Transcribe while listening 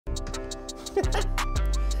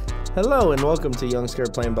Hello and welcome to Young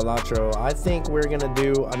Skrrt playing Balatro. I think we're gonna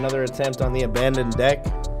do another attempt on the abandoned deck.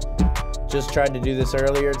 Just tried to do this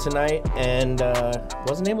earlier tonight and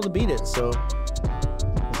wasn't able to beat it, so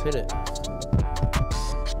let's hit it.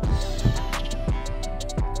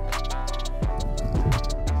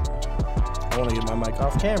 I want to get my mic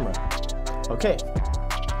off camera. Okay,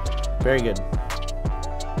 very good.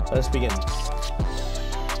 Let's begin.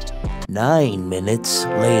 9 minutes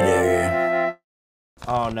later.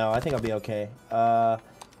 Oh no, I think I'll be okay.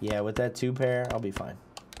 Yeah, with that 2 pair, I'll be fine.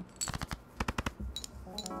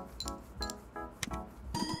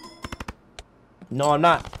 No, I'm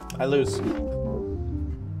not. I lose.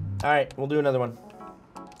 Alright, we'll do another one.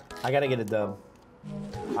 I gotta get a dub.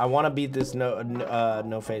 I want to beat this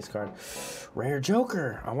no face card. Rare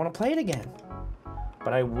Joker. I want to play it again.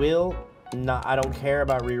 But I will not. I don't care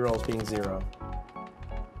about rerolls being 0.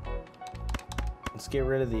 Let's get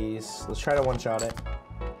rid of these. Let's try to one-shot it.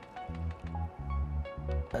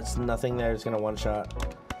 That's nothing there. It's going to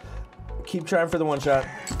one-shot. Keep trying for the one-shot.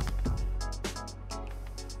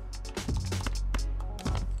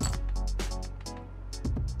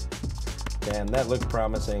 Damn, that looked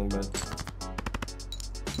promising, but...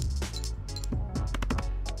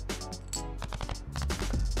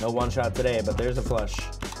 no one-shot today, but there's a flush.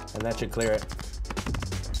 And that should clear it.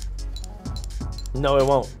 No, it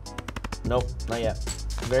won't. Nope, not yet.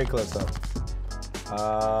 Very close though.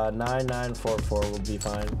 9944 will be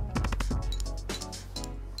fine.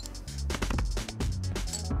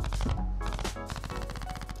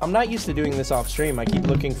 I'm not used to doing this off stream. I keep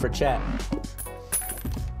looking for chat.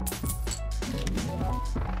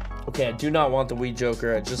 Okay, I do not want the Wii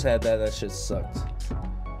Joker. I just had that. That shit sucked.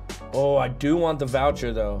 Oh, I do want the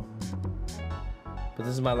voucher though. But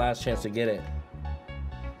this is my last chance to get it.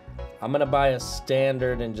 I'm gonna buy a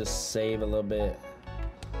standard and just save a little bit.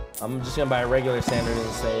 I'm just gonna buy a regular standard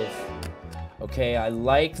and save. Okay, I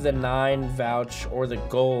like the 9 vouch or the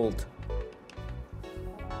gold.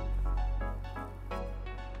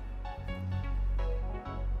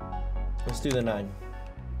 Let's do the 9.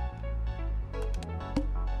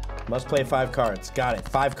 Must play 5 cards. Got it.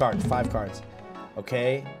 5 cards. 5 cards.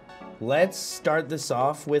 Okay. Let's start this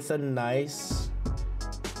off with a nice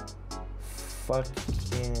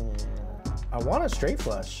fucking... I want a straight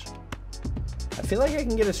flush. I feel like I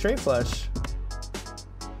can get a straight flush.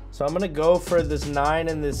 So I'm gonna go for this 9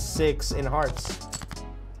 and this 6 in hearts.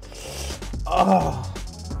 Oh,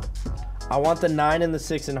 I want the 9 and the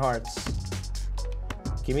 6 in hearts.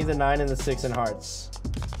 Give me the 9 and the 6 in hearts.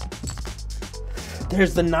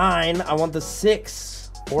 There's the 9. I want the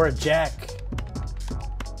 6 or a jack.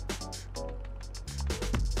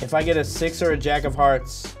 If I get a 6 or a jack of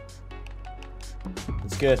hearts,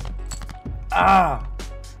 it's good. Ah!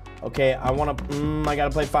 Okay, I want to... I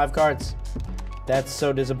gotta play 5 cards. That's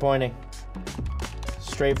so disappointing.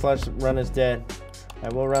 Straight flush run is dead. I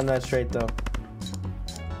will run that straight, though.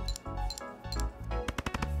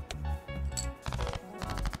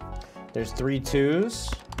 There's 3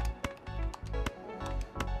 2s.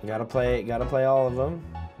 Gotta play all of them.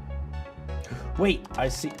 Wait, I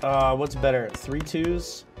see... what's better? 3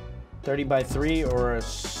 2s? 30 by 3 or a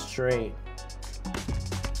straight?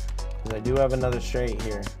 Because I do have another straight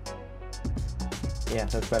here. Yeah,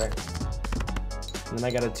 that's better. And then I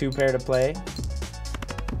got a 2 pair to play.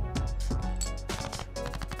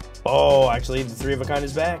 Oh, actually, the 3 of a kind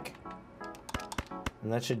is back.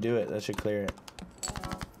 And that should do it. That should clear it.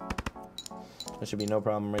 That should be no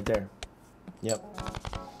problem right there. Yep.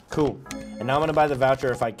 Cool. And now I'm going to buy the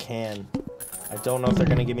voucher if I can. I don't know if they're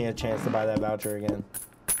going to give me a chance to buy that voucher again.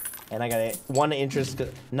 And I got 1 interest.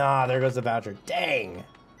 Nah, there goes the voucher. Dang.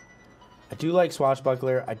 I do like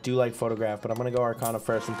Swashbuckler. I do like Photograph, but I'm going to go Arcana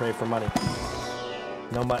first and pray for money.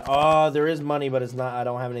 No money. Oh, there is money, but it's not. I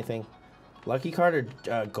don't have anything. Lucky card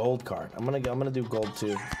or gold card? I'm going to do gold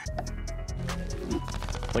too.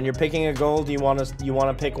 When you're picking a gold, you want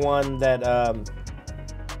to pick one that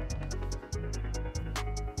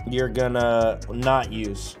you're going to not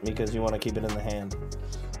use because you want to keep it in the hand.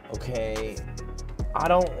 Okay. I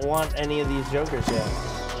don't want any of these jokers yet.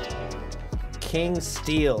 King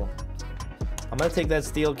Steel. I'm gonna take that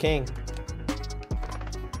Steel King.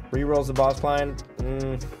 Rerolls the boss blind.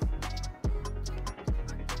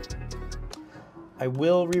 I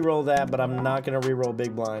will reroll that, but I'm not gonna reroll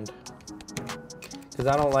big blind because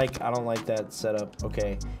I don't like that setup.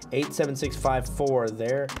 Okay, 87654.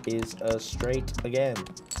 There is a straight again.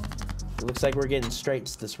 It looks like we're getting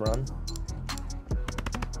straights this run.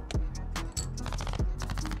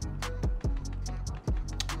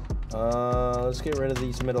 Let's get rid of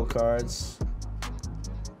these middle cards.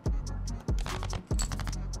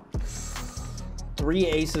 3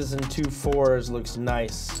 aces and 2 fours looks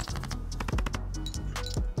nice.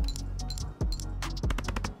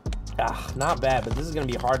 Ah, not bad, but this is gonna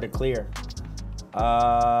be hard to clear.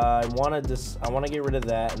 I wanna get rid of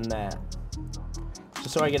that and that,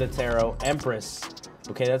 just so I get a tarot. Empress.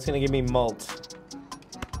 Okay, that's gonna give me mult.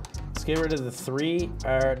 Let's get rid of the 3.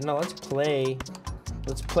 No, let's play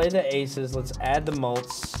the aces. Let's add the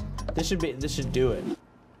mults. This should do it.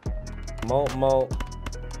 Mult.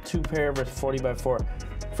 2 pair versus 40 by 4.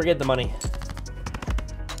 Forget the money.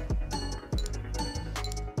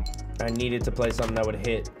 I needed to play something that would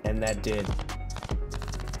hit, and that did.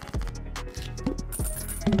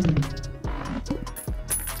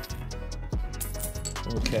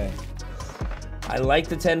 Okay. I like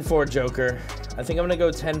the 10-4 Joker. I think I'm gonna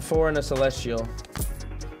go 10-4 and a Celestial.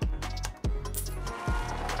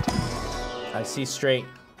 I see straight.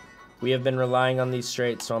 We have been relying on these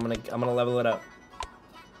straights, so I'm gonna level it up.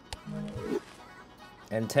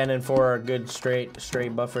 And 10 and 4 are good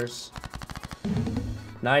straight buffers.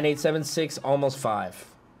 9, 8, 7, 6, almost 5.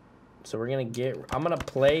 So we're gonna I'm gonna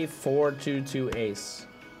play 4, 2, 2 ace.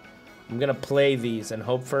 I'm gonna play these and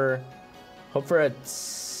hope for a.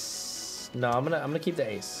 No, I'm gonna keep the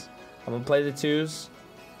ace. I'm gonna play the 2s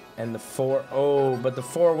and the 4. Oh, but the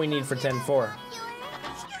 4 we need for 10-4.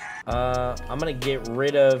 I'm gonna get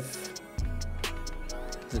rid of.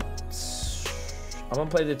 I'm gonna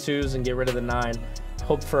play the 2s and get rid of the 9.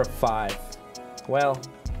 Hope for a 5. Well,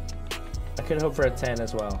 I could hope for a 10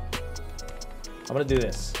 as well. I'm gonna do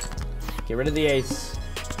this. Get rid of the ace.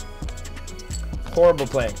 Horrible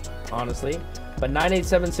play, honestly. But 9, 8,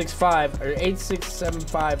 7, 6, 5, or 8, 6, 7,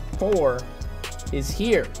 5, 4 is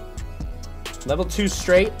here. Level 2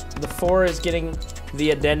 straight. The 4 is getting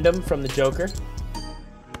the addendum from the Joker.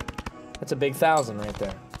 That's a big 1,000 right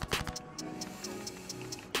there.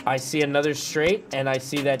 I see another straight, and I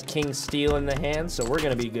see that king steel in the hand, so we're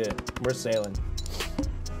gonna be good. We're sailing.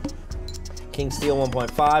 King steel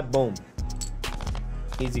 1.5, boom.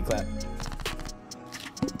 Easy clap.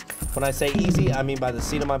 When I say easy, I mean by the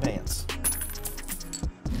seat of my pants.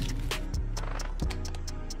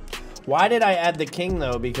 Why did I add the king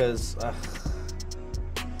though? Because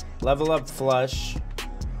level up flush,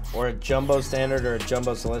 or a jumbo standard, or a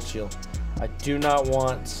jumbo celestial. I do not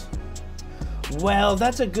want. Well,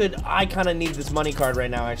 that's a good. I kind of need this money card right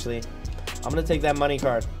now. Actually, I'm gonna take that money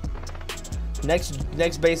card.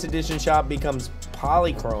 Next base edition shop becomes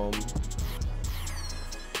polychrome.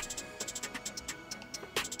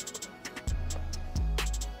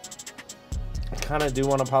 I kind of do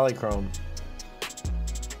want a polychrome.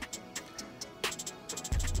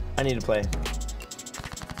 I need to play.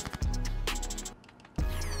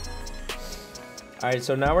 Alright,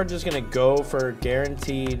 so now we're just gonna go for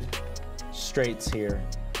guaranteed straights here.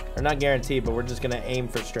 Or not guaranteed, but we're just gonna aim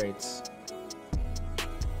for straights.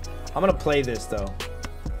 I'm gonna play this though,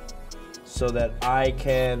 so that I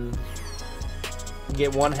can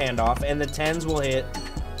get one hand off, and the 10s will hit.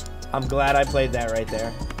 I'm glad I played that right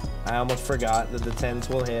there. I almost forgot that the 10s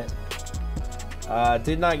will hit.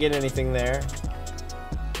 Did not get anything there.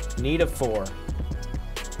 Need a 4.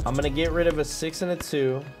 I'm gonna get rid of a 6 and a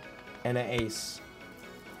 2 and an ace.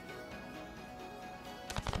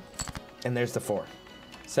 And there's the 4.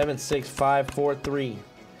 7, 6, 5, 4, 3.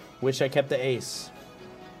 Wish I kept the ace,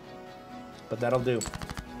 but that'll do.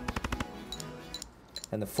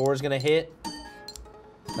 And the 4 is gonna hit.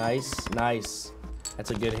 Nice, nice.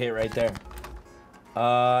 That's a good hit right there.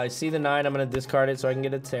 I see the 9. I'm gonna discard it so I can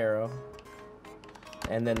get a tarot.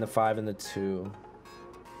 And then the 5 and the 2.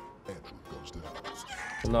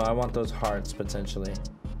 No, I want those hearts potentially.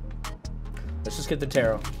 Let's just get the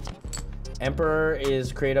tarot. Emperor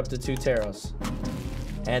is create up to 2 tarots.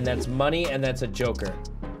 And that's money, and that's a Joker.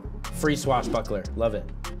 Free Swashbuckler. Love it.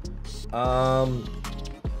 I'm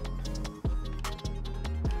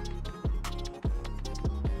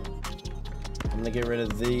gonna get rid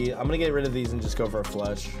of these and just go for a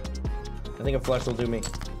flush. I think a flush will do me.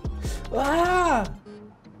 Ah!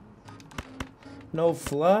 No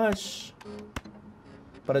flush.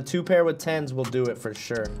 But a 2 pair with 10s will do it for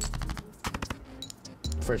sure.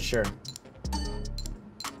 For sure.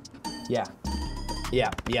 Yeah.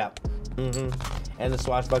 Yeah, yeah. And the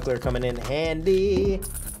Swashbuckler coming in handy.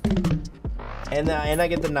 And I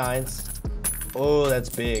get the 9s. Oh, that's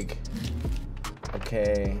big.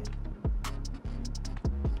 Okay.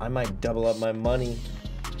 I might double up my money.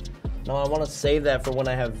 No, I want to save that for when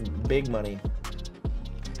I have big money.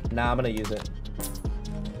 Nah, I'm gonna use it.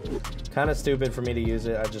 Kind of stupid for me to use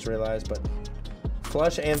it, I just realized, but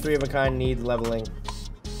flush and 3 of a kind need leveling.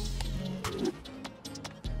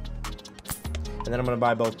 And then I'm gonna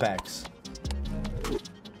buy both packs.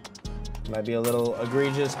 Might be a little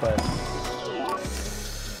egregious, but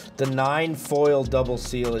the 9 foil double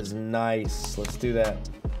seal is nice. Let's do that.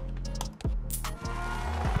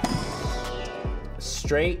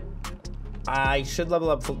 Straight. I should level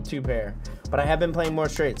up 2 pair, but I have been playing more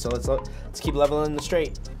straight, so let's keep leveling the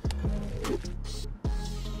straight.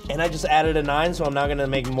 And I just added a 9, so I'm now gonna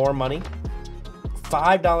make more money.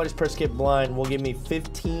 $5 per skip blind will give me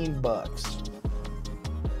 15 bucks.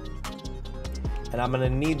 And I'm gonna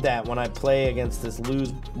need that when I play against this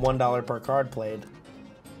lose $1 per card played.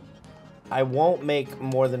 I won't make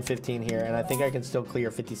more than 15 here, and I think I can still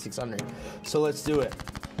clear 5,600. So let's do it.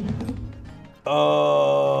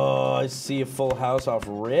 Oh, I see a full house off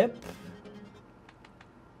rip.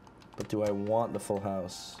 But do I want the full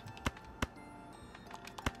house?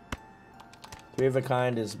 3 of a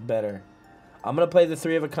kind is better. I'm gonna play the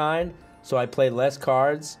 3 of a kind, so I play less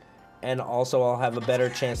cards, and also I'll have a better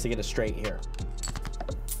chance to get a straight here.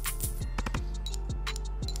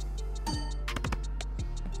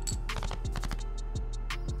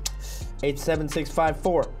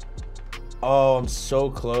 $87654. Oh, I'm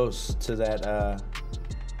so close to that.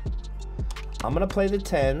 I'm gonna play the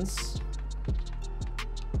 10s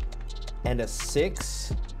and a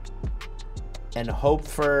 6 and hope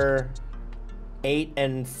for 8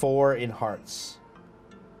 and 4 in hearts.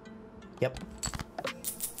 Yep.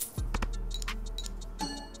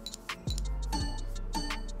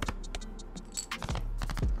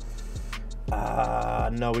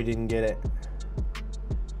 No, we didn't get it.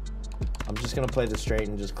 I'm just gonna play the straight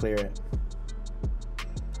and just clear it.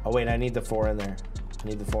 Oh wait, I need the 4 in there. I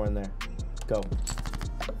need the 4 in there. Go.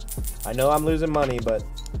 I know I'm losing money, but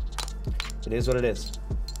it is what it is.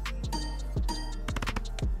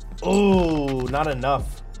 Ooh, not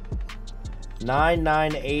enough.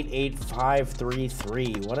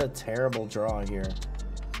 9988533. What a terrible draw here.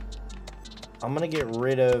 I'm gonna get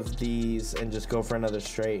rid of these and just go for another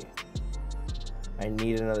straight. I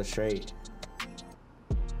need another straight.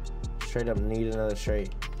 Straight up need another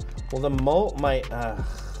straight. Well, the mult might... I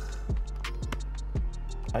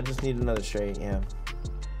just need another straight, yeah.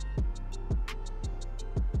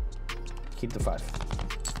 Keep the 5.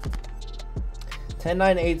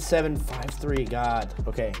 10988753. God.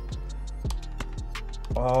 Okay.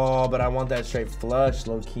 Oh, but I want that straight flush,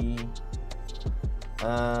 low key.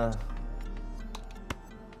 I'm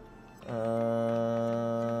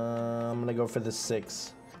gonna go for the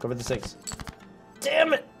 6. Go for the 6.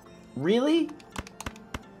 Damn it! Really?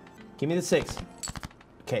 Give me the 6.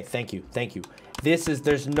 Okay, thank you. Thank you.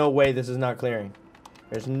 There's no way this is not clearing.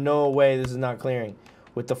 There's no way this is not clearing.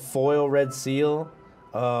 With the foil red seal.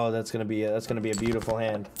 Oh, that's gonna be a beautiful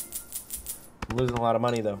hand. I'm losing a lot of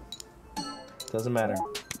money though. Doesn't matter.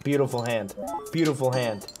 Beautiful hand. Beautiful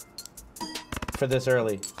hand. For this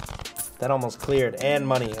early. That almost cleared. And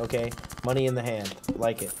money, okay? Money in the hand.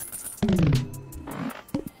 Like it.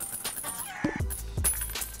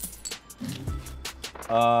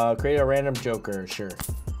 Create a random Joker, sure.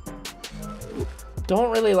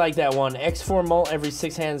 Don't really like that one. X4 mult every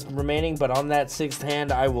 6 hands remaining, but on that 6th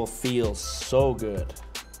hand, I will feel so good.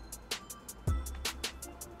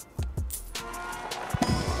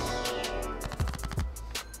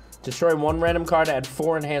 Destroy 1 random card, add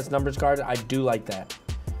 4 enhanced numbers cards. I do like that.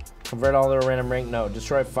 Convert all to a random rank, no.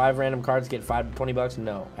 Destroy 5 random cards, get 20 bucks,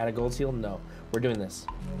 no. Add a gold seal, no. We're doing this.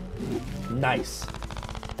 Nice.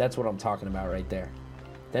 That's what I'm talking about right there.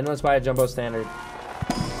 Then let's buy a jumbo standard.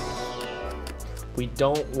 We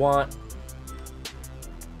don't want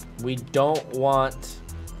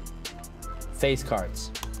face cards.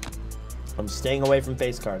 I'm staying away from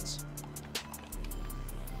face cards.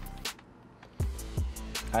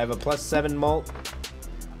 I have a +7 mult.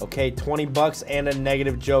 Okay, 20 bucks and a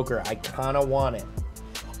negative Joker. I kind of want it.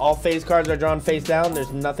 All face cards are drawn face down.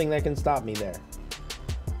 There's nothing that can stop me there.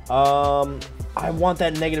 I want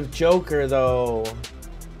that negative Joker though.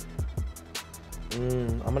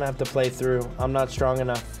 I'm gonna have to play through. I'm not strong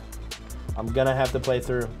enough. I'm gonna have to play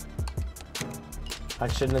through. I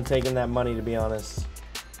shouldn't have taken that money, to be honest.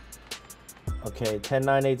 Okay,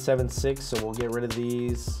 109876, so we'll get rid of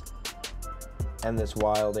these. And this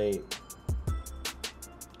wild 8.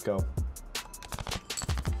 Go.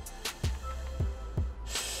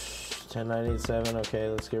 10987, okay,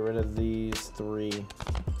 let's get rid of these 3.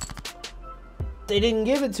 They didn't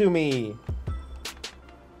give it to me!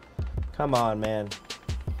 Come on, man.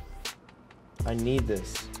 I need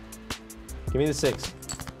this. Give me the 6.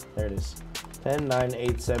 There it is.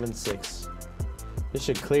 109876. This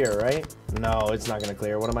should clear, right? No, it's not gonna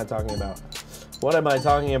clear. What am I talking about? What am I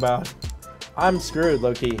talking about? I'm screwed,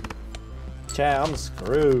 low-key. Chat, I'm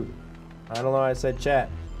screwed. I don't know why I said chat.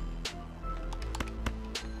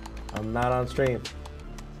 I'm not on stream.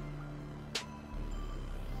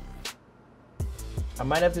 I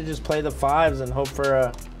might have to just play the 5s and hope for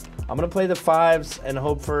a... I'm gonna play the 5s and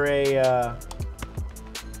hope for a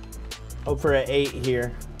 8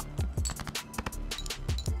 here.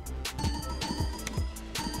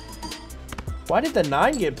 Why did the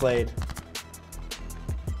 9 get played?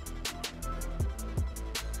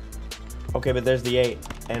 Okay, but there's the 8,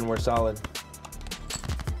 and we're solid.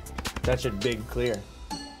 That should big clear.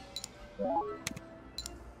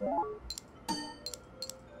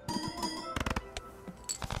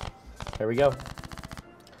 There we go.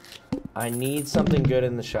 I need something good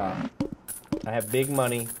in the shop. I have big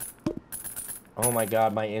money. Oh my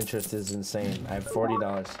god, my interest is insane. I have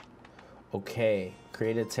 $40. Okay,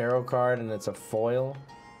 create a tarot card and it's a foil.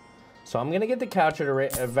 So I'm gonna get the voucher to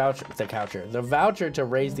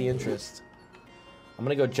raise the interest. I'm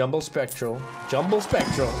gonna go jumbo spectral.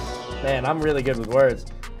 Man, I'm really good with words.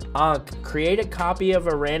 Create a copy of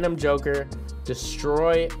a random joker.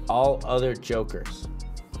 Destroy all other jokers.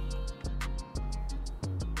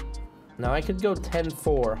 Now I could go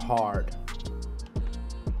 10-4 hard.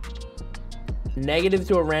 Negative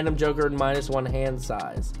to a random joker and -1 hand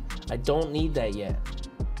size. I don't need that yet.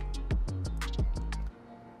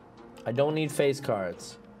 I don't need face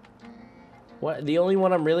cards. What? The only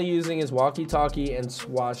one I'm really using is Walkie Talkie and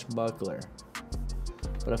Swashbuckler.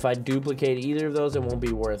 But if I duplicate either of those, it won't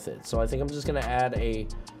be worth it. So I think I'm just gonna add a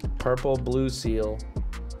purple blue seal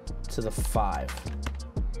to the 5.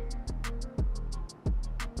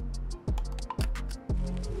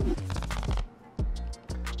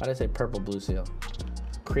 Why did I say purple blue seal?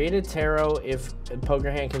 Create a tarot if a poker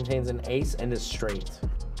hand contains an ace and is straight.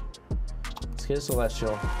 Let's get a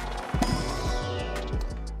celestial.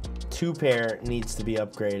 2 pair needs to be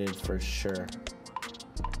upgraded for sure.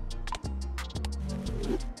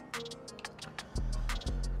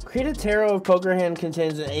 Create a tarot if poker hand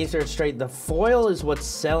contains an ace or straight. The foil is what's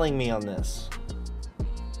selling me on this.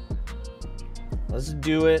 Let's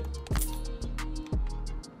do it.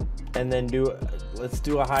 And then let's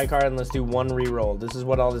do a high card and let's do 1 reroll. This is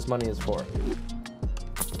what all this money is for.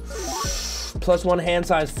 +1 hand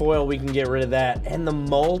size foil, we can get rid of that. And the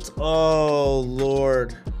mult, oh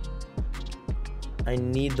lord. I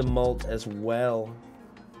need the mult as well.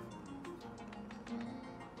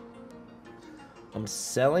 I'm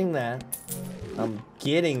selling that. I'm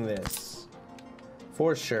getting this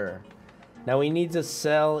for sure. Now we need to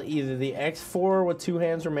sell either the X4 with 2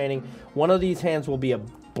 hands remaining. One of these hands will be a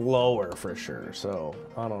blower for sure, so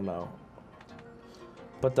I don't know.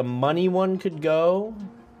 But the money one could go,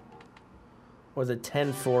 or the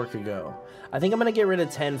 10-4 could go. I think I'm gonna get rid of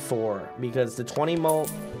 10-4 because the 20 mult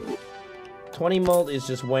is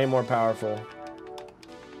just way more powerful,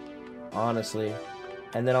 honestly.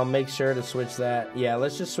 And then I'll make sure to switch that. Yeah,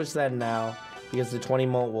 let's just switch that now because the 20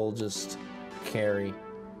 mult will just carry.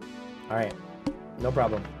 All right, no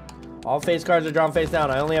problem. All face cards are drawn face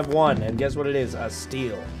down. I only have 1, and guess what it is? A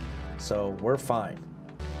steal. So we're fine.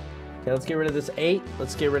 Okay, let's get rid of this 8.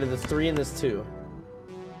 Let's get rid of this 3 and this 2.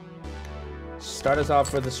 Start us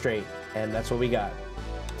off with a straight, and that's what we got.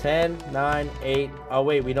 10, 9, 8. Oh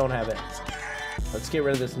wait, we don't have it. Let's get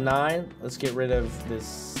rid of this 9. Let's get rid of this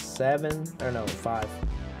 7. Or no, 5.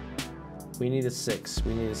 We need a 6.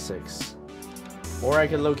 We need a 6. Or I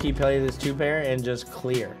could low-key play this 2 pair and just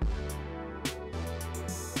clear.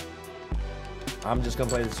 I'm just gonna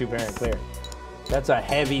play the 2 pair and clear. That's a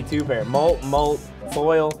heavy 2 pair. Mult,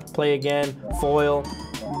 foil, play again, foil,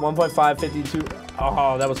 1.5, 52.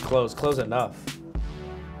 Oh, that was close. Close enough.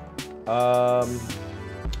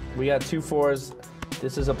 We got 2 4s.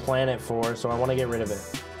 This is a planet 4, so I want to get rid of it.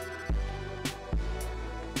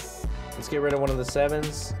 Let's get rid of one of the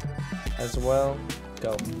 7s as well.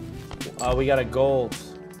 Go. We got a gold.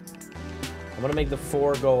 I'm gonna make the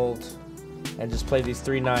 4 gold and just play these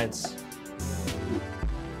 3 9s.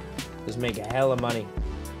 Just make a hell of money.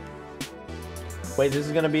 Wait, this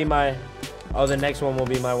is gonna be my... Oh, the next one will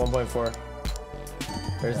be my 1.4.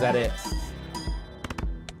 Or is that it?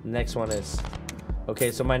 Next one is...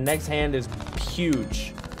 Okay, so my next hand is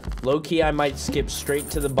huge. Low-key, I might skip straight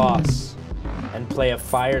to the boss and play a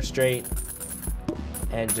fire straight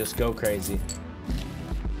and just go crazy.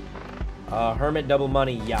 Hermit double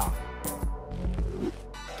money, yeah.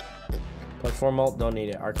 +4 mult, don't need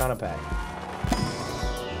it. Arcana pack.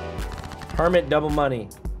 Hermit double money.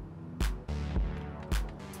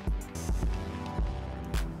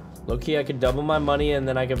 Low-key, I could double my money and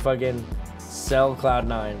then I can fucking sell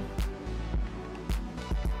Cloud9.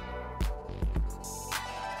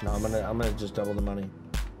 No, I'm gonna just double the money.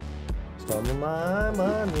 Just double my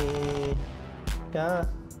money. Yeah.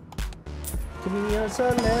 Camino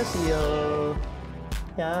Celesio.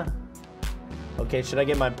 Yeah. Okay, should I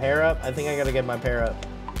get my pair up? I think I gotta get my pair up.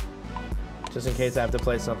 Just in case I have to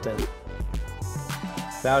play something.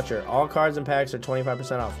 Voucher. All cards and packs are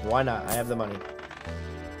 25% off. Why not? I have the money.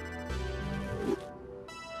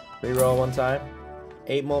 Reroll one time.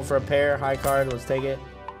 8 molt for a pair. High card. Let's take it.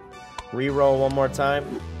 Reroll one more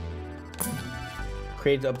time.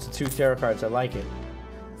 Create up to 2 tarot cards. I like it.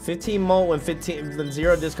 15 molt when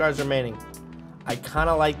 0 discards remaining. I kind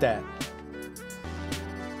of like that.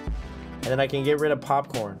 And then I can get rid of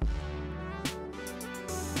popcorn.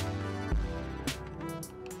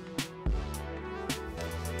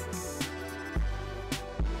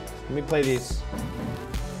 Let me play these.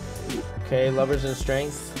 Okay, Lovers in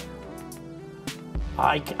Strength.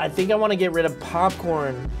 I think I want to get rid of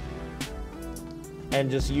popcorn and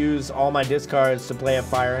just use all my discards to play a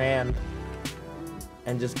fire hand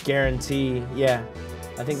and just guarantee. Yeah,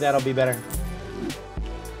 I think that'll be better.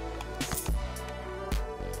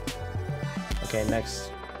 Okay,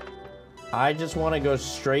 next. I just want to go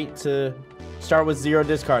straight to start with 0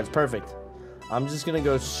 discards. Perfect. I'm just going to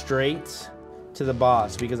go straight to the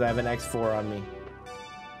boss because I have an X4 on me.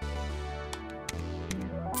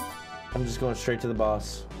 I'm just going straight to the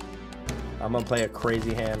boss. I'm gonna play a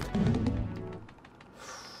crazy hand.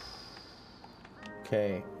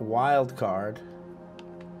 Okay, wild card.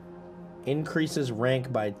 Increases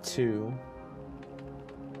rank by 2.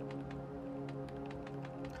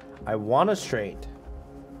 I want a straight.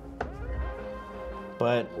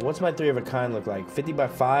 But what's my 3 of a kind look like? 50 by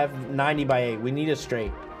 5, 90 by 8. We need a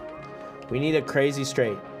straight. We need a crazy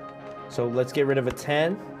straight. So let's get rid of a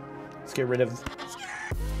 10. Let's get rid of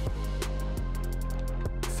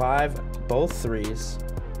 5, both 3s.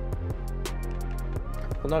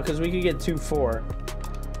 Well, no, because we could get 2, 4.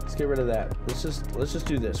 Let's get rid of that. Let's just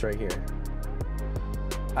do this right here.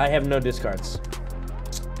 I have no discards.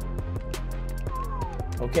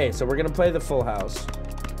 Okay, so we're gonna play the full house.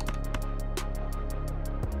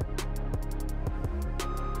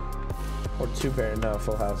 Or 2 pair, no,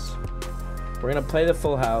 full house. We're gonna play the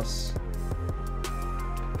full house.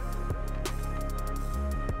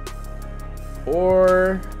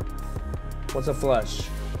 Or what's a flush?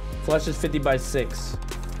 Flush is 50 by 6.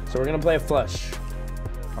 So we're gonna play a flush.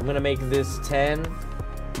 I'm gonna make this 10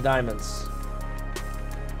 diamonds.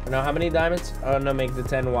 Now how many diamonds? Oh no, make the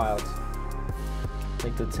 10 wild.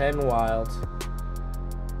 Make the 10 wild.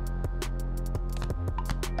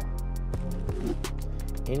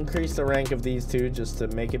 Increase the rank of these 2 just to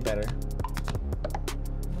make it better.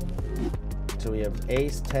 So we have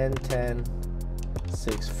ace, 10, 10,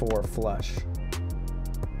 6, 4, flush.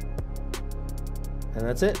 And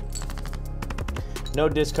that's it. No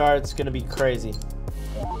discards, gonna be crazy.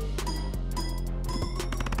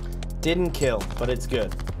 Didn't kill, but it's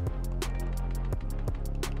good.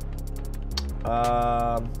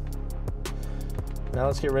 Now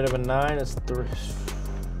let's get rid of a 9. It's 3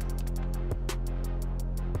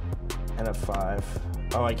 and a 5.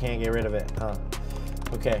 Oh, I can't get rid of it, huh?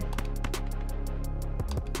 Okay.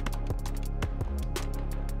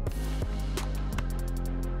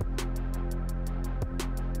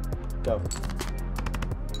 Go.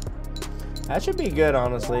 That should be good,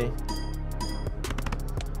 honestly.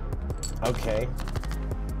 Okay.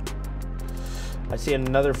 I see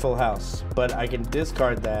another full house, but I can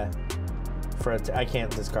discard that for a I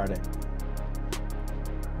can't discard it.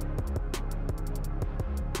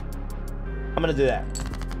 I'm gonna do that.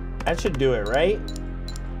 That should do it, right?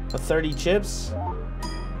 A 30 chips.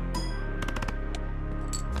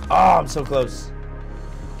 Oh, I'm so close.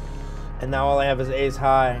 And now all I have is ace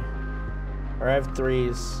high. Or I have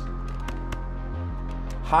 3s.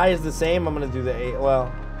 High is the same. I'm gonna do the 8.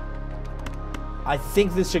 Well, I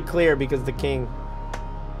think this should clear because the king.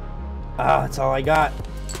 Ah, that's all I got.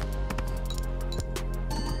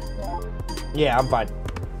 Yeah, I'm fine.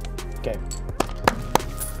 Okay.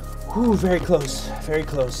 Whew, very close. Very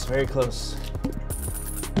close. Very close.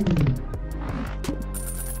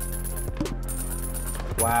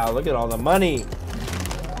 Wow, look at all the money.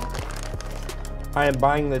 I am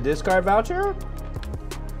buying the discard voucher.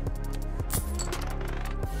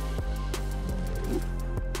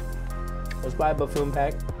 Let's buy a buffoon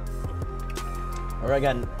pack. Or I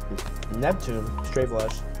got Neptune, straight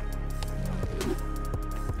flush.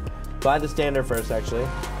 Buy the standard first, actually.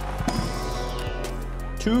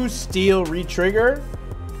 2 steel retrigger.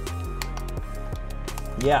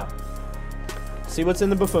 Yeah. See what's in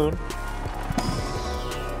the buffoon.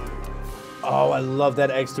 Oh, I love that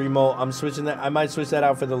X3 molt. I'm switching that. I might switch that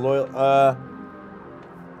out for the loyal.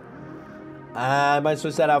 I might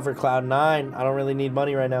switch that out for Cloud 9. I don't really need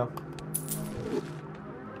money right now.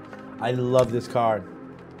 I love this card.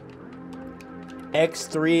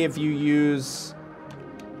 X3 if you use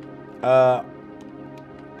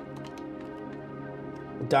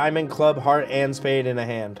diamond, club, heart, and spade in a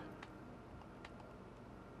hand.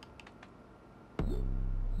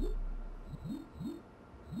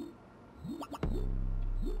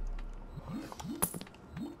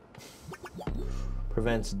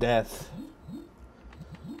 Prevents death.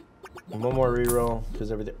 And one more reroll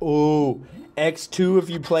because everything. Ooh, X2 if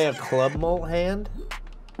you play a club mult hand.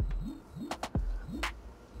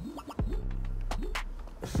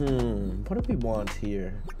 What do we want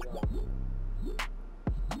here?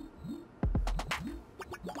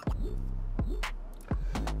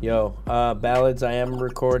 Yo, ballads. I am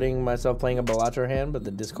recording myself playing a Balatro hand, but the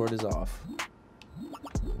Discord is off.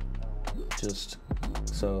 Just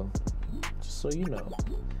so you know,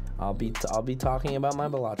 I'll be talking about my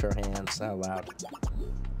Balatro hands out loud.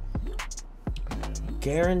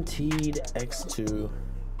 Guaranteed X2.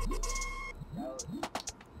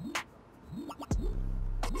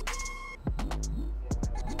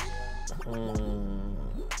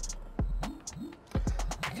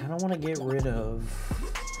 I kind of want to get rid of.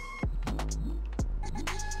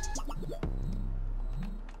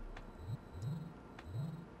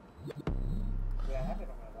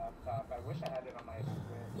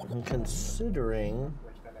 I'm considering.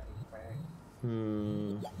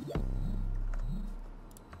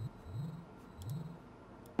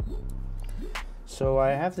 So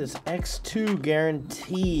I have this X2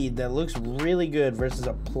 guaranteed that looks really good versus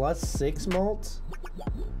a +6 mult.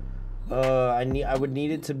 I would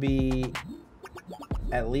need it to be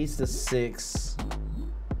at least a 6.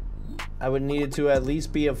 I would need it to at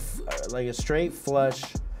least be like a straight flush,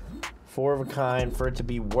 4 of a kind for it to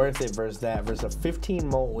be worth it versus that, versus a 15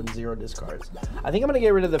 mult with 0 discards. I think I'm gonna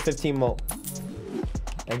get rid of the 15 mult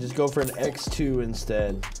and just go for an X2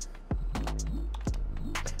 instead.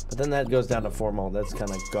 But then that goes down to 4 mult. That's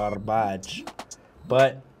kind of garbage.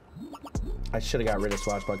 But I should have got rid of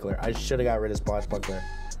Swashbuckler. I should have got rid of Swashbuckler.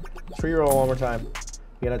 Let's reroll one more time.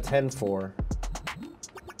 We got a 10-4.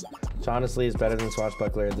 Which honestly is better than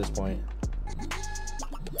Swashbuckler at this point.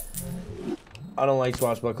 I don't like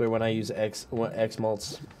Swashbuckler when I use X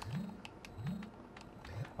mults.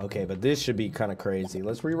 Okay, but this should be kind of crazy.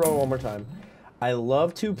 Let's reroll one more time. I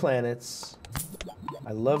love 2 planets.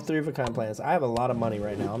 I love 3 of a kind planets. I have a lot of money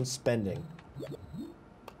right now. I'm spending.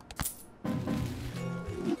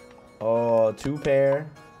 Oh, 2 pair.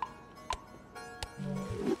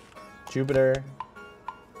 Jupiter.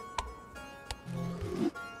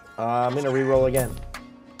 I'm gonna reroll again.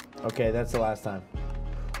 Okay, that's the last time.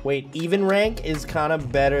 Wait, even rank is kind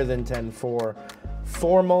of better than 10-4.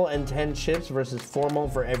 4 mult and 10 chips versus 4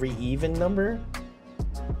 mult for every even number.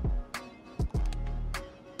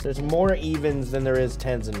 There's more evens than there is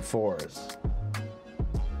 10s and 4s.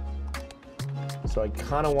 So I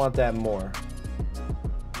kind of want that more.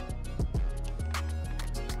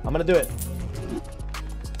 I'm gonna do it.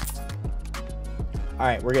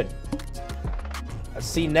 Alright, we're good.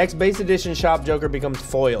 See, next base edition shop Joker becomes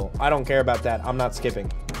foil. I don't care about that. I'm not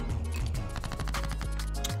skipping.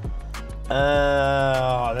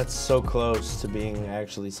 Oh, that's so close to being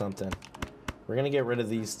actually something. We're gonna get rid of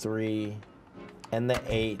these 3 and the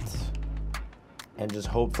 8 and just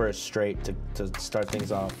hope for a straight to start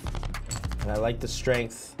things off. And I like the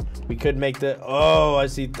strength. We could make the, oh, I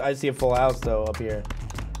see a full house though up here.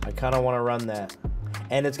 I kind of want to run that.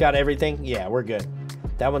 And it's got everything. Yeah, we're good.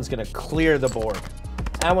 That one's gonna clear the board.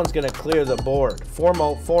 That one's gonna clear the board. 4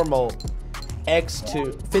 mult,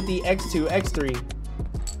 X2, 50, X2, X3.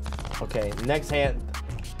 Okay, next hand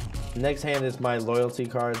is my loyalty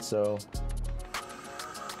card, so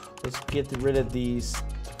let's get rid of these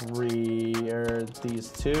 3 or these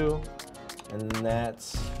 2, and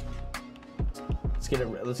that's.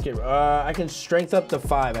 Let's get. I can strength up to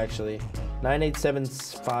 5 actually. 9, 8, 7,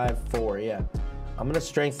 5, 4. Yeah, I'm gonna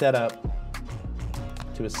strength that up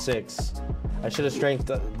to a 6. I should have strength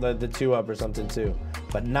the 2 up or something too.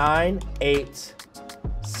 But 9, 8,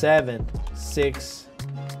 7, 6.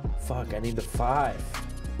 Fuck, I need the 5.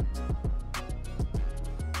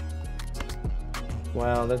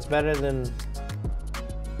 Well, that's better than.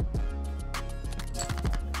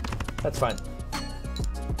 That's fine.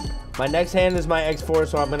 My next hand is my X4,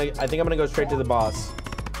 so I think I'm gonna go straight to the boss.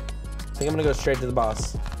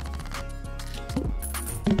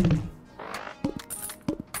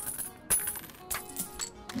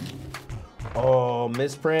 Oh,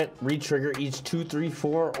 misprint. Retrigger each 2, 3,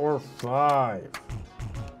 4, or 5.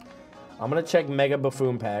 I'm gonna check Mega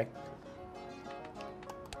Buffoon Pack.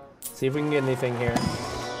 See if we can get anything here.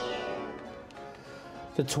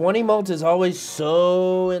 The 20 mult is always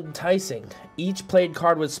so enticing. Each played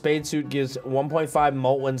card with spade suit gives 1.5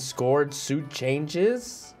 mult when scored. Suit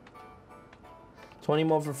changes. 20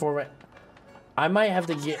 mult for 4. I might have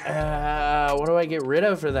to get. What do I get rid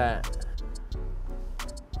of for that?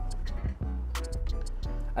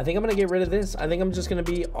 I think I'm gonna get rid of this. I think I'm just gonna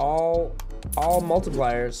be all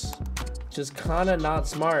multipliers. Just kind of not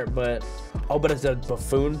smart, but oh, but it's a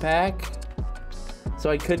buffoon pack. So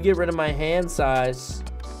I could get rid of my hand size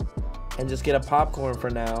and just get a popcorn for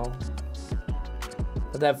now.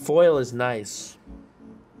 But that foil is nice.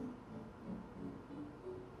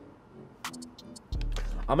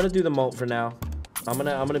 I'm gonna do the mult for now. I'm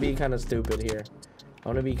gonna be kind of stupid here.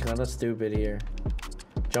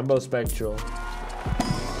 Jumbo Spectral.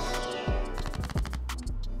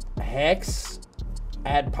 Hex.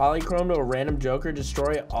 Add Polychrome to a random Joker.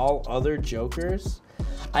 Destroy all other Jokers.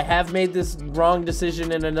 I have made this wrong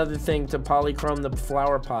decision in another thing to Polychrome the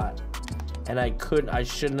flower pot. And I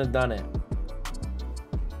shouldn't have done it.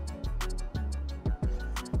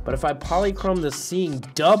 But if I Polychrome the Seeing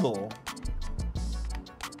Double.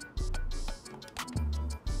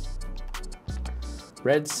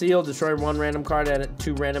 Red Seal, destroy 1 random card, add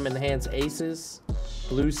 2 random enhanced aces.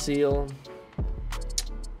 Blue Seal.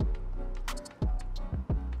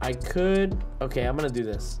 I could. Okay, I'm gonna do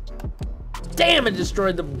this. Damn, it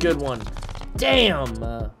destroyed the good one. Damn.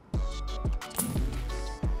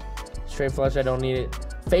 Straight flush, I don't need it.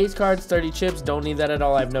 Face cards, 30 chips, don't need that at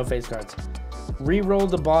all. I have no face cards. Reroll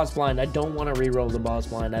the boss blind. I don't want to reroll the boss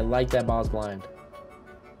blind. I like that boss blind.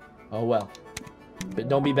 Oh well. But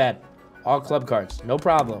don't be bad. All club cards, no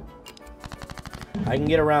problem. I can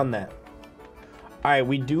get around that. All right,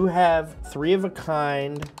 we do have 3 of a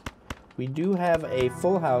kind. We do have a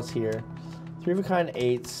full house here. 3 of a kind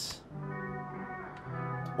 8s.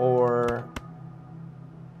 Or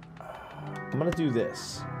I'm gonna do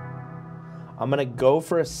this. I'm gonna go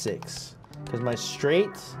for a 6 because my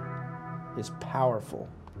straight is powerful.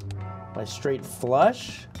 My straight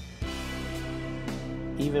flush,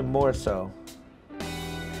 even more so.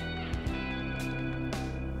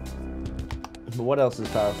 But what else is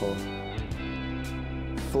powerful?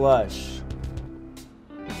 Flush.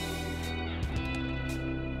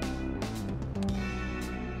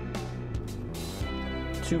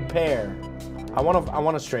 Two pair. I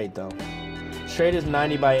want a straight though. Straight is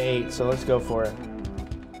 90 by 8, so let's go for it.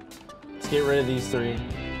 Let's get rid of these 3.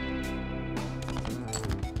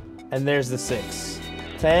 And there's the 6.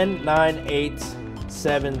 10, 9, 8,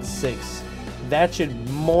 7, 6. That should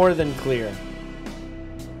more than clear.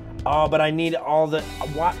 Oh, but I need all the...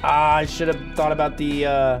 What? I should have thought about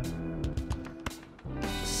the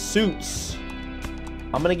suits.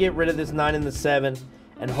 I'm going to get rid of this 9 and the 7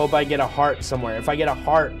 and hope I get a heart somewhere. If I get a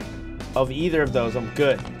heart of either of those, I'm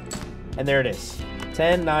good. And there it is.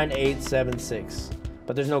 10, 9, 8, 7, 6.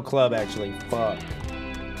 But there's no club, actually. Fuck.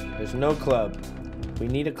 There's no club. We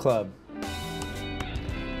need a club.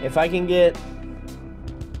 If I can get...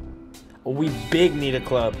 We big need a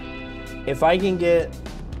club. If I can get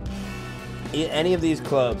any of these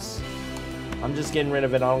clubs, I'm just getting rid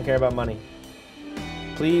of it. I don't care about money.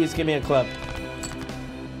 Please give me a club.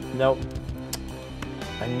 Nope.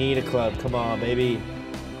 I need a club. Come on, baby.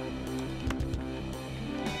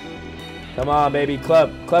 Come on, baby.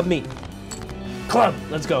 Club. Club me. Club.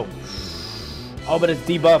 Let's go. Oh, but it's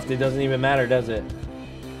debuffed. It doesn't even matter, does it?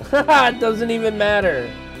 It doesn't even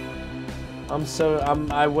matter.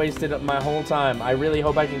 I wasted my whole time. I really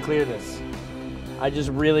hope I can clear this. I just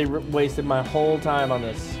really wasted my whole time on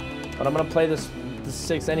this. But I'm going to play the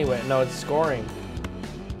 6 anyway. No, it's scoring.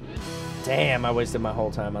 Damn, I wasted my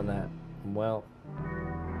whole time on that.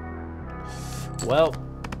 Well,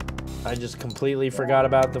 I just completely forgot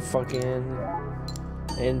about the fucking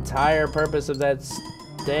entire purpose of that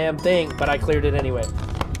damn thing. But I cleared it anyway.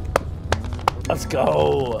 Let's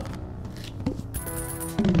go.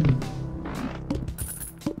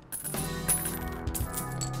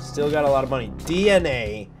 Still got a lot of money.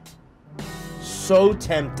 DNA. So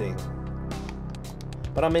tempting.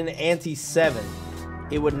 But I'm in ante 7.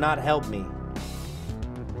 It would not help me.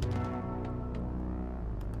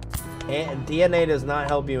 And DNA does not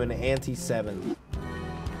help you in ante 7.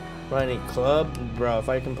 Run any club? Bro, if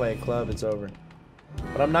I can play a club, it's over.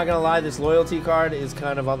 But I'm not gonna lie, this loyalty card is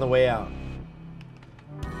kind of on the way out.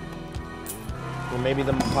 Or maybe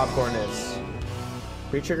the popcorn is.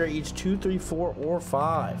 Retrigger each 2, 3, 4, or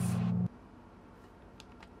 5.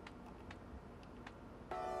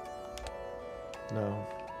 No.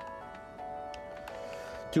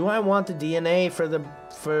 Do I want the DNA for the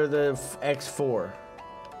X4?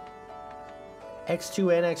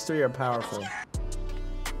 X2 and X3 are powerful.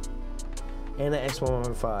 And an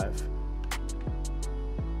X115.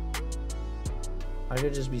 I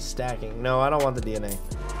could just be stacking. No, I don't want the DNA.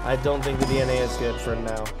 I don't think the DNA is good for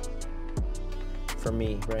now. For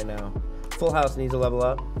me, right now. Full House needs to level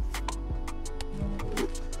up.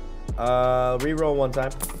 Reroll one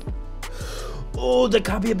time. Oh, the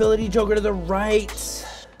copy ability Joker to the right.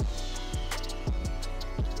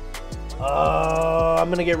 Oh, I'm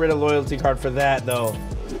gonna get rid of loyalty card for that though.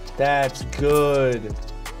 That's good.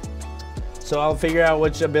 So I'll figure out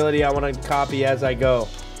which ability I want to copy as I go.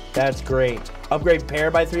 That's great. Upgrade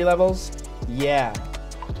pair by 3 levels? Yeah.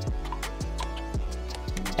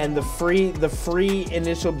 And the free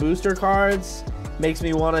initial booster cards makes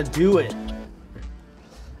me want to do it.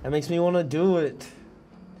 That makes me want to do it.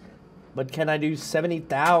 But can I do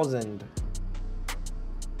 70,000?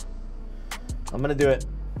 I'm gonna do it.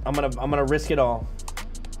 I'm gonna risk it all.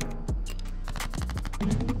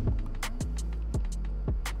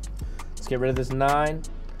 Let's get rid of this 9.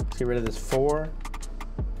 Let's get rid of this 4.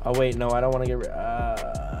 Oh wait, no, I don't want to get rid.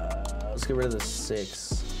 Let's get rid of this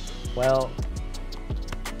 6. Well.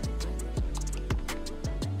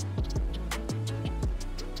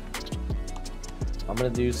 I'm gonna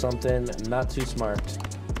do something not too smart.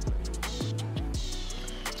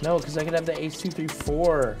 No, because I could have the ace 2, 3,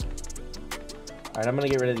 4. All right, I'm gonna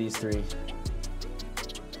get rid of these 3.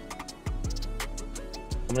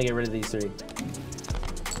 I'm gonna get rid of these 3.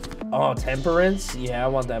 Oh, temperance? Yeah, I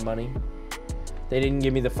want that money. They didn't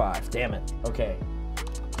give me the 5. Damn it. Okay.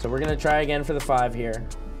 So we're gonna try again for the 5 here.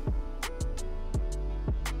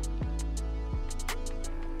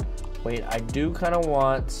 Wait, I do kind of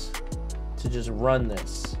want to just run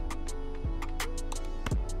this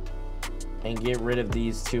and get rid of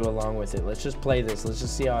these 2 along with it. Let's just play this. Let's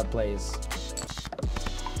just see how it plays.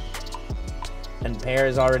 And pair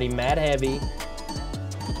is already mad heavy.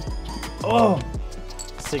 Oh,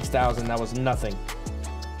 6,000. That was nothing.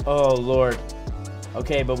 Oh Lord.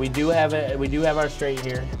 Okay, but we do have it. We do have our straight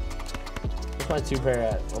here. What's my 2 pair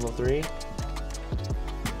at? Level 3.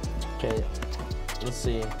 Okay, let's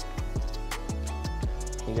see.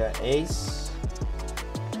 We got ace.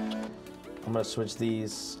 I'm gonna switch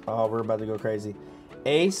these. Oh, we're about to go crazy.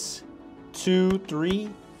 Ace, 2, 3,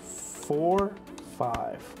 4,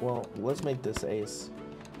 5. Well, let's make this ace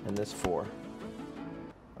and this 4.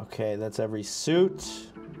 Okay, that's every suit.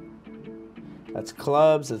 That's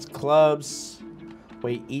clubs. That's clubs.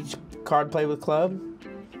 Wait, each card play with club?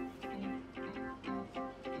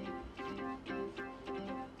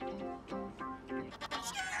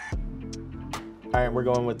 Alright, we're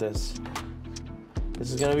going with this.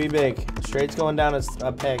 This is going to be big. Straight's going down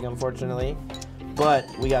a peg, unfortunately. But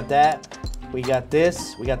we got that. We got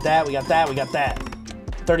this. We got that. We got that. We got that.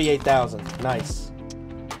 38,000. Nice.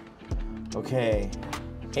 Okay.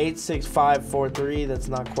 8, 6, 5, 4, 3. That's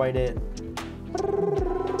not quite it.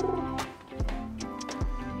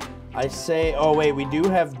 I say, oh wait, we do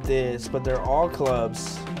have this, but they're all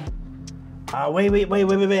clubs. Wait,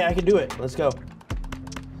 I can do it. Let's go.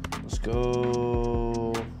 Let's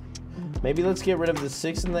go. Maybe let's get rid of the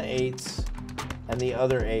 6 and the 8 and the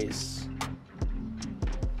other ace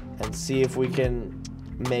and see if we can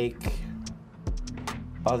make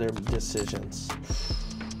other decisions.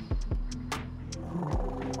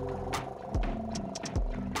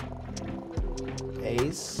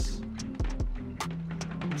 Ace,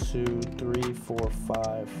 2, 3, 4,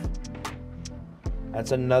 5.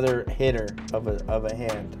 That's another hitter of a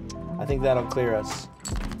hand. I think that'll clear us.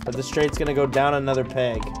 But the straight's gonna go down another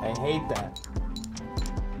peg. I hate that.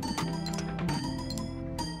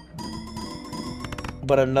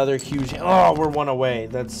 But another huge. Oh, we're 1 away.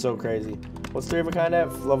 That's so crazy. What's 3 of a kind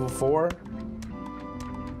at? Level 4?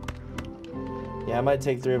 Yeah, I might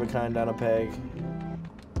take 3 of a kind down a peg.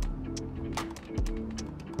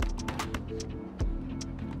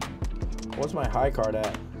 What's my high card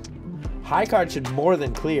at? High card should more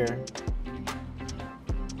than clear.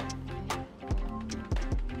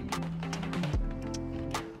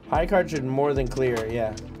 High card should more than clear,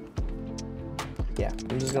 yeah. Yeah,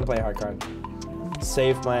 I'm just gonna play high card.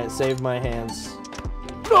 Save my hands.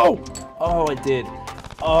 No! Oh, it did.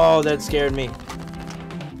 Oh, that scared me.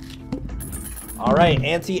 All right,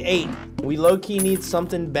 ante 8. We low-key need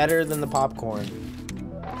something better than the popcorn.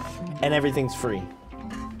 And everything's free.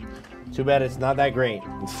 Too bad it's not that great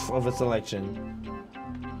of a selection.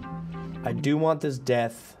 I do want this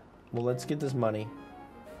death. Well, let's get this money.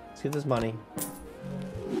 Let's get this money.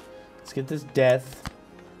 Let's get this death.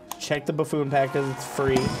 Check the buffoon pack because it's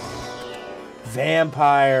free.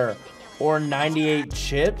 Vampire or 98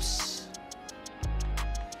 chips.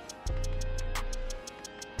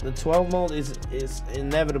 The 12 mold is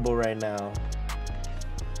inevitable right now.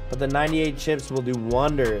 But the 98 chips will do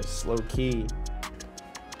wonders, low key.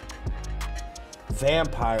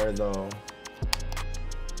 Vampire though.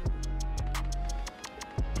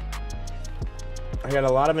 I got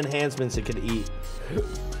a lot of enhancements it could eat.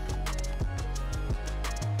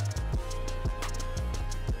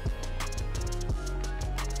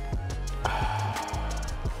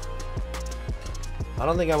 I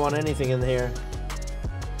don't think I want anything in here.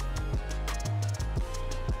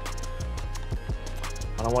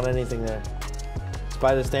 I don't want anything there. Let's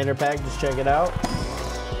buy the standard pack, just check it out.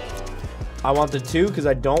 I want the 2 because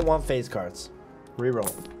I don't want face cards.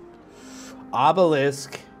 Reroll.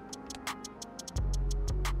 Obelisk.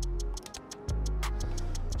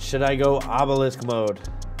 Should I go obelisk mode?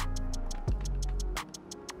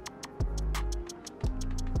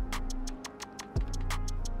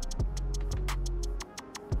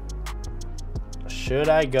 Should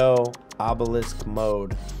I go obelisk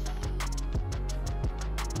mode?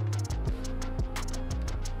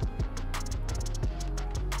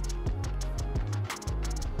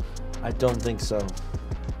 I don't think so.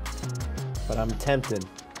 But I'm tempted.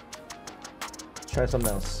 Let's try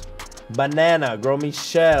something else. Banana, Gros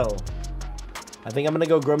Michel. I think I'm gonna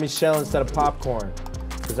go Gros Michel instead of popcorn,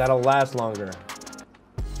 because that'll last longer.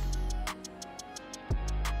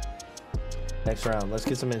 Next round, let's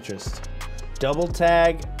get some interest. Double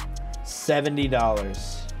tag,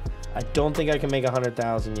 $70. I don't think I can make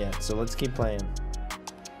 100,000 yet, so let's keep playing.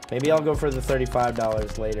 Maybe I'll go for the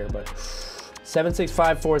 $35 later, but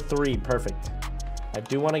 76543, perfect. I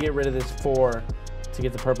do want to get rid of this 4 to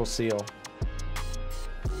get the purple seal.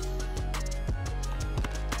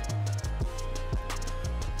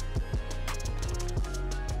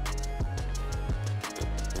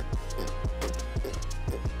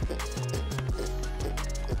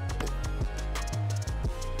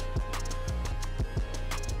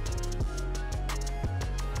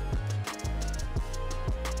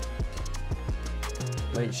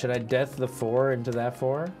 Wait, should I death the 4 into that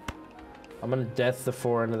 4? I'm gonna death the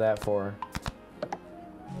 4 into that 4.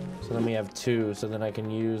 So then we have 2, so then I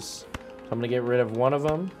can use... So I'm gonna get rid of one of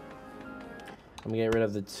them. I'm gonna get rid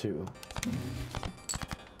of the 2.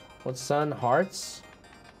 What's sun? Hearts?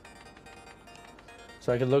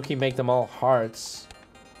 So I could low-key make them all hearts.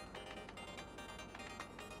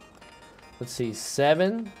 Let's see,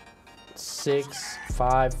 7, 6,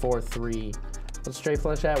 5, 4, 3. What's straight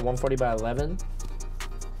flush at? 140 by 11?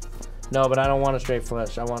 No, but I don't want a straight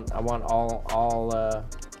flush. I want all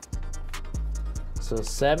so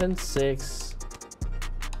 7, 6,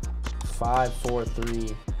 5, 4,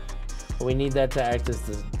 3. But we need that to act as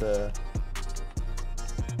the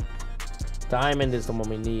diamond is the one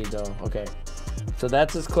we need though. Okay. So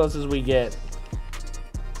that's as close as we get.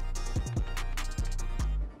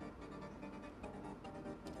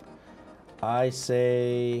 I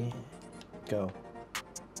say go.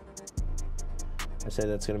 I say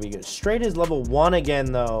that's gonna be good. Straight is level 1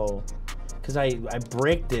 again though, because I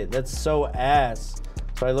bricked it. That's so ass.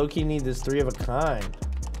 So I low-key need this 3 of a kind.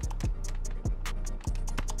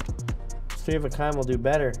 This 3 of a kind will do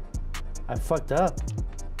better. I fucked up.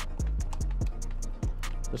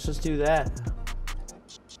 Let's just do that.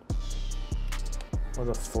 Or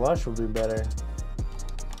the flush will do better.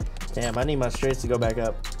 Damn, I need my straights to go back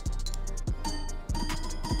up.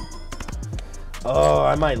 Oh,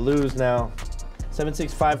 I might lose now. 7,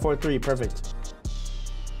 6, 5, 4, 3, perfect.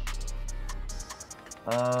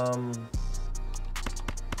 But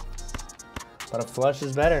a flush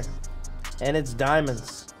is better. And it's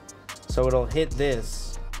diamonds. So it'll hit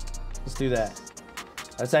this. Let's do that.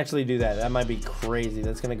 Let's actually do that. That might be crazy.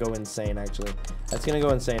 That's gonna go insane actually. That's gonna go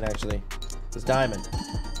insane actually. It's diamond.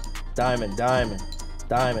 Diamond, diamond,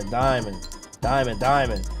 diamond, diamond. Diamond,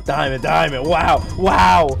 diamond, diamond, diamond. Wow,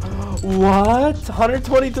 wow. What?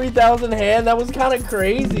 123,000 hand? That was kind of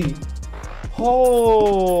crazy.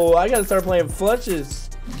 Oh, I gotta start playing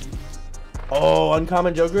flushes. Oh,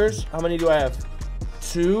 uncommon jokers. How many do I have?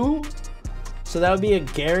 2? So that would be a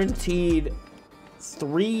guaranteed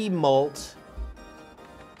 3 mult.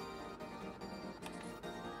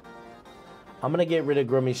 I'm gonna get rid of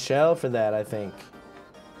Gros Michel for that, I think.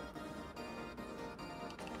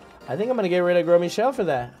 I think I'm gonna get rid of Gros Michel for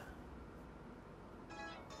that.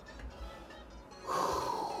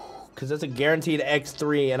 Because that's a guaranteed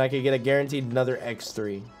X3, and I could get a guaranteed another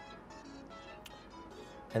X3.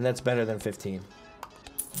 And that's better than 15.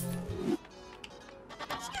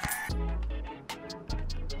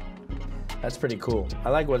 That's pretty cool. I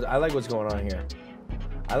like what's going on here.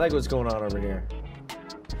 I like what's going on over here.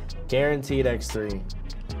 Guaranteed X3.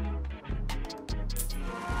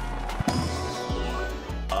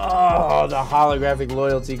 Oh, the holographic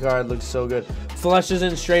loyalty card looks so good. Flushes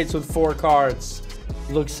and straights with 4 cards.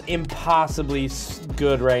 Looks impossibly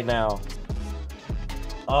good right now.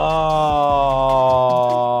 Oh,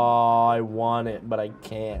 I want it, but I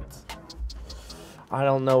can't. I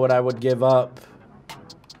don't know what I would give up.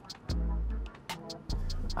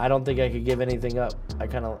 I don't think I could give anything up. I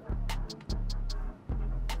kind of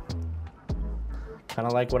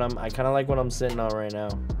like what I'm sitting on right now.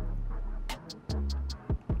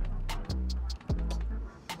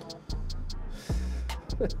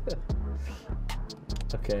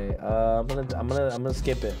 Okay, I'm gonna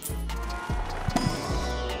skip it.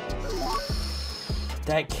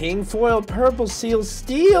 That king foil purple seal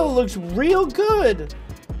steel looks real good.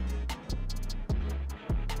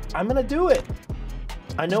 I'm gonna do it.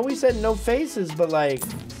 I know we said no faces, but like,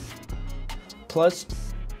 plus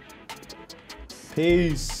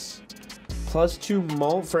peace. Plus 2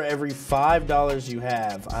 molt for every $5 you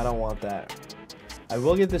have. I don't want that. I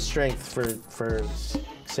will get the strength for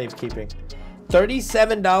safekeeping.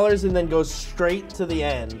 $37 and then go straight to the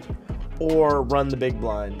end, or run the big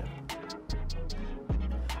blind.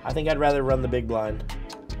 I think I'd rather run the big blind.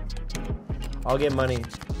 I'll get money.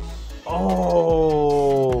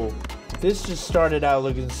 Oh, this just started out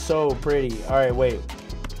looking so pretty. All right, wait.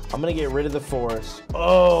 I'm gonna get rid of the force.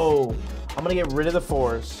 Oh, I'm gonna get rid of the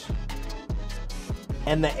force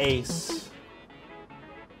and the ace.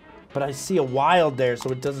 But I see a wild there,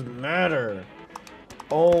 so it doesn't matter.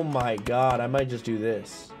 Oh my god, I might just do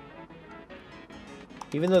this.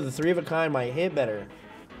 Even though the 3 of a kind might hit better.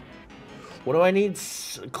 What do I need?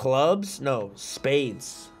 Clubs? No,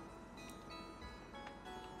 spades.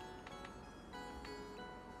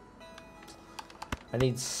 I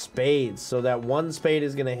need spades, so that 1 spade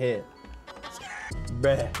is gonna hit.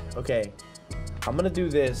 Bleh. Okay. I'm gonna do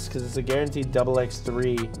this because it's a guaranteed double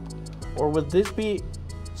X3. Or would this be...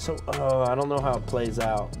 So, oh, I don't know how it plays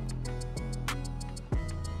out.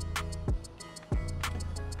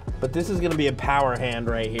 But this is going to be a power hand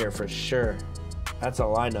right here for sure. That's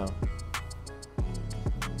all I know.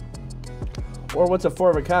 Or what's a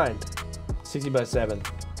 4 of a kind? 60 by 7.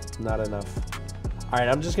 Not enough. Alright,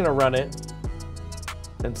 I'm just going to run it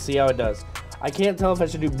and see how it does. I can't tell if I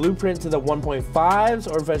should do blueprint to the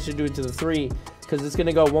 1.5s or if I should do it to the 3. Because it's going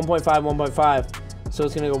to go 1.5, 1.5. So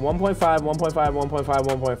it's going to go 1.5, 1.5, 1.5,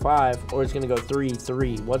 1.5. Or it's going to go 3,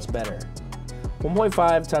 3. What's better?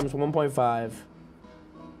 1.5 times 1.5.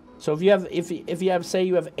 So if you have, say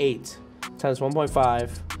you have 8 times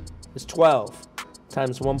 1.5 is 12,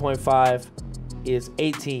 times 1.5 is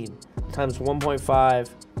 18, times 1.5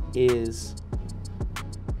 is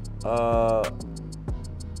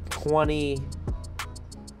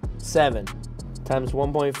 27, times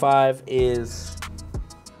 1.5 is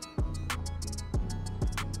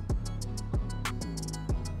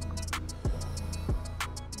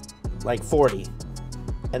like 40.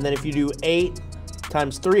 And then if you do 8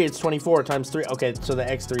 times 3, it's 24 times 3. Okay, so the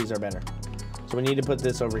X3s are better. So we need to put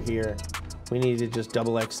this over here. We need to just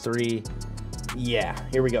double X3. Yeah,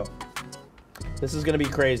 here we go. This is going to be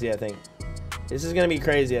crazy, I think. This is going to be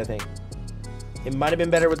crazy, I think. It might have been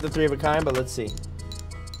better with the 3 of a kind, but let's see.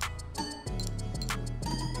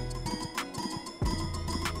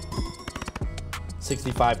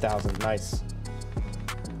 $65,000. Nice.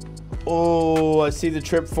 Oh, I see the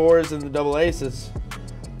trip 4s and the double aces.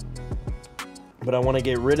 But I want to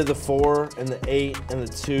get rid of the 4 and the 8 and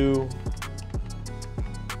the 2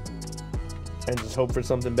 and just hope for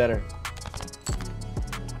something better.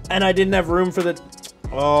 And I didn't have room for the...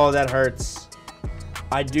 Oh, that hurts.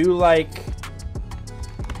 I do like...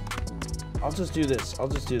 I'll just do this. I'll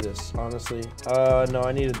just do this, honestly. No,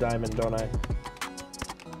 I need a diamond, don't I?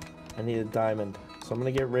 I need a diamond. So I'm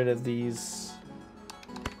going to get rid of these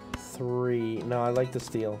 3. No, I like the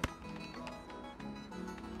steel.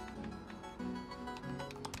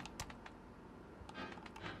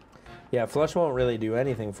 Yeah, flush won't really do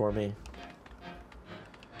anything for me.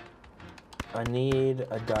 I need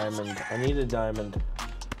a diamond. I need a diamond.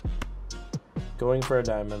 Going for a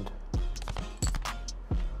diamond.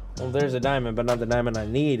 Well, there's a diamond, but not the diamond I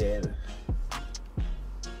needed.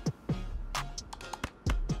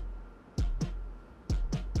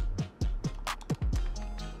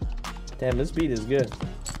 Damn, this beat is good.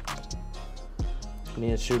 Me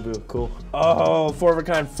and Shubu, cool. Oh, 4 of a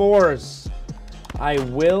kind 4s. I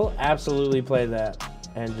will absolutely play that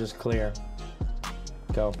and just clear.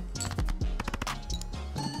 Go.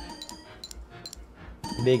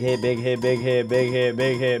 Big hit, big hit, big hit, big hit,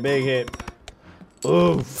 big hit, big hit.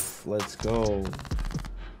 Oof. Let's go.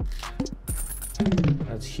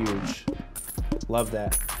 That's huge. Love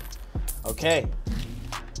that. Okay.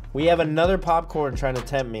 We have another popcorn trying to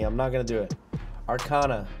tempt me. I'm not going to do it.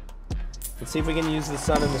 Arcana. Let's see if we can use the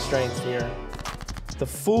sun and the strength here. The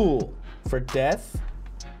Fool for death.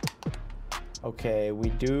 Okay, we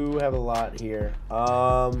do have a lot here.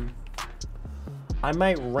 I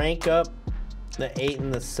might rank up the 8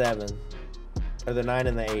 and the 7. Or the 9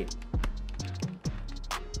 and the 8.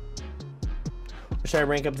 Or should I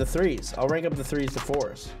rank up the 3s? I'll rank up the 3s to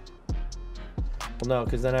 4s. Well, no,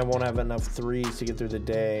 because then I won't have enough 3s to get through the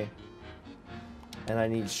day. And I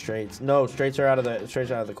need straights. No, straights are out of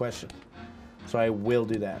the question. So I will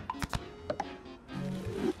do that.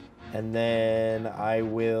 And then I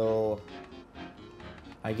will,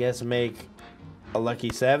 I guess, make a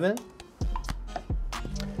lucky 7.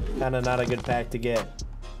 Kind of not a good pack to get.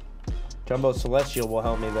 Jumbo Celestial will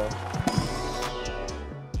help me though.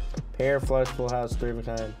 Pair, flush, full house, 3 of a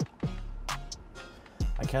kind.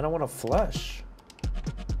 I kind of want to flush.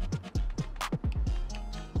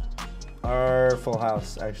 Or full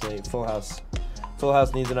house, actually. Full house. Full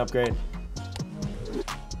house needs an upgrade.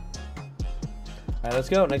 Alright, let's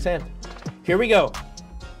go. Next hand. Here we go.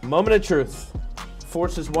 Moment of truth.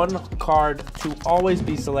 Forces one card to always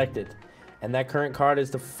be selected. And that current card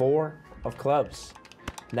is the 4 of clubs.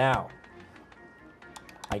 Now,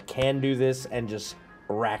 I can do this and just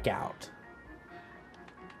rack out.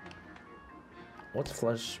 What's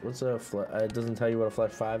flush? What's a flush? It doesn't tell you what a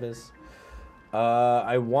flush 5 is.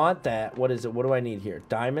 I want that. What is it? What do I need here?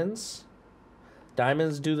 Diamonds.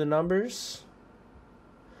 Diamonds do the numbers.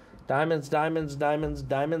 Diamonds, diamonds, diamonds,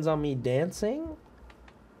 diamonds on me dancing.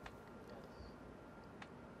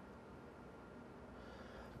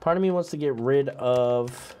 Part of me wants to get rid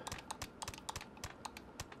of...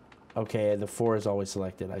 Okay, the 4 is always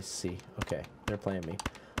selected. I see. Okay, they're playing me.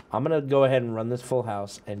 I'm going to go ahead and run this full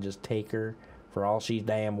house and just take her for all she's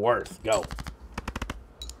damn worth. Go.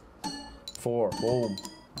 4. Boom.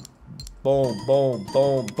 Boom, boom,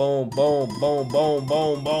 boom, boom, boom, boom, boom,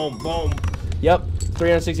 boom, boom, boom. Yep,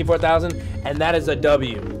 364,000, and that is a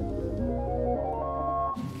W.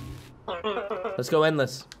 Let's go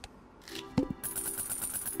endless.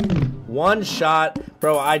 One shot.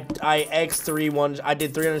 Bro, I X3 one. I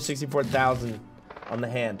did 364,000 on the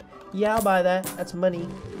hand. Yeah, I'll buy that. That's money.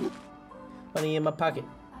 Money in my pocket.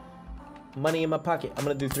 Money in my pocket. I'm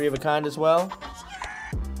gonna do 3 of a kind as well.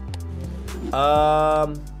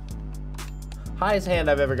 Highest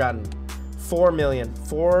hand I've ever gotten. 4 million.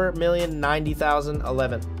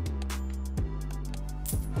 4,090,011.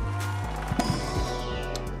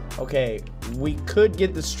 Okay, we could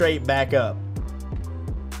get the straight back up.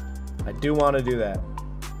 I do want to do that.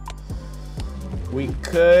 We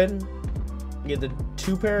could get the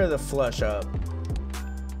 2 pair of the flush up.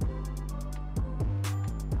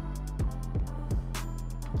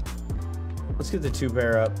 Let's get the 2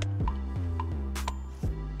 pair up.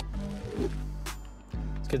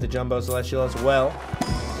 Let's get the Jumbo Celestial as well.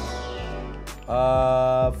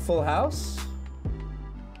 Full house?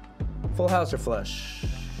 Full house or flush?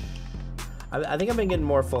 I think I've been getting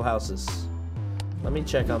more full houses. Let me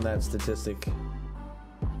check on that statistic.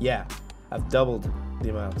 Yeah, I've doubled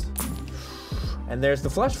the amount. And there's the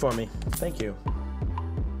flush for me. Thank you.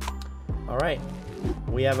 All right,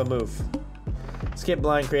 we have a move. Skip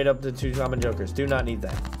blind, create up to 2 common jokers. Do not need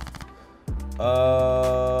that.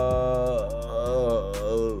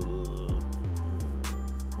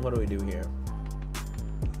 What do we do here?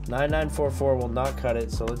 9944 will not cut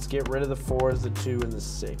it, so let's get rid of the 4s, the 2, and the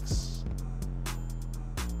 6.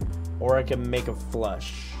 Or I can make a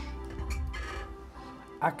flush.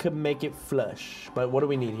 I could make it flush. But what do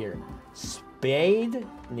we need here? Spade?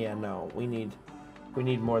 Yeah, no. We need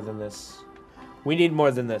more than this. We need more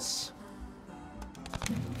than this.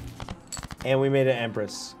 And we made an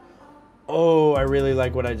Empress. Oh, I really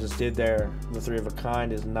like what I just did there. The 3 of a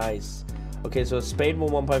kind is nice. Okay, so a spade will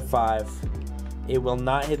 1.5. It will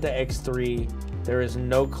not hit the X3. There is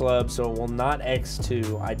no club, so it will not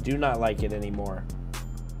X2. I do not like it anymore.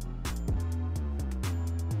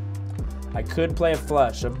 I could play a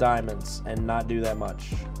flush of diamonds and not do that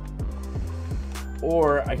much.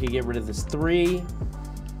 Or I could get rid of this 3.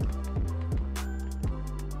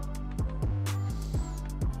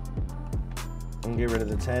 And get rid of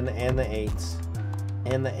the 10 and the 8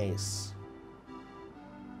 and the ace.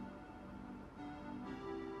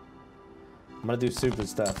 I'm gonna do super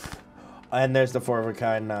stuff. And there's the 4 of a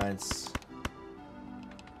kind 9s.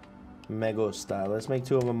 Mego style. Let's make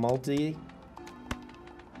 2 of them multi.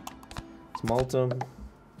 Multum,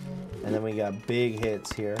 and then we got big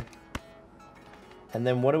hits here. And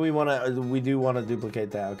then what do we want to? We do want to duplicate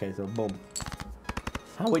that. Okay, so boom.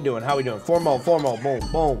 How we doing? How we doing? 4 more, 4 more. Boom,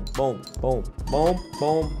 boom, boom, boom, boom,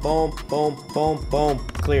 boom, boom, boom, boom, boom.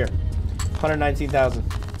 Clear. 119,000.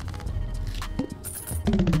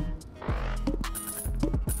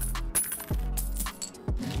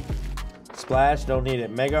 Splash, don't need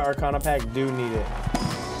it. Mega Arcana pack, do need it.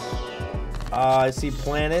 I see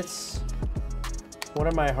planets. What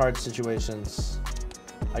are my hard situations?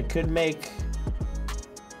 I could make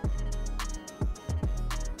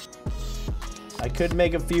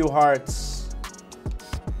a few hearts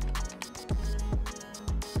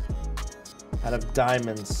out of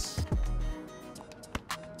diamonds.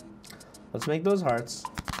 Let's make those hearts.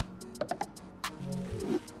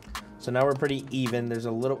 So now we're pretty even. There's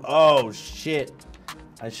a little, oh shit.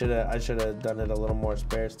 I should have done it a little more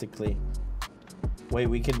sparingly. Wait,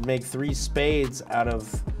 we could make 3 spades out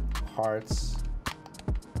of hearts.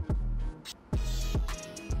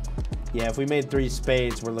 Yeah, if we made 3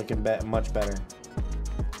 spades, we're looking much better.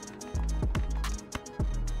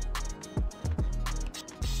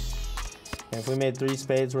 If we made 3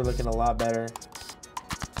 spades, we're looking a lot better.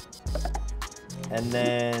 And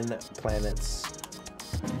then planets.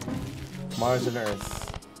 Mars and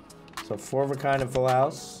Earth. So 4 of a kind and full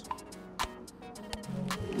house.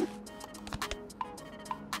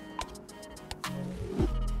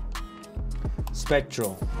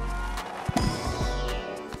 Spectral.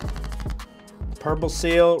 Purple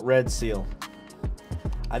seal, red seal.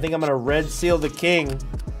 I think I'm gonna red seal the king,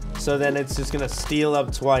 so then it's just gonna steal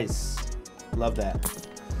up twice. Love that.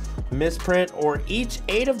 Misprint, or each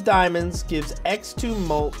 8 of diamonds gives X2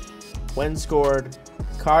 molt when scored.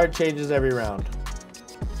 Card changes every round.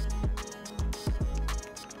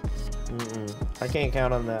 I can't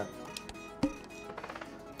count on that.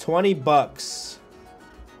 20 bucks.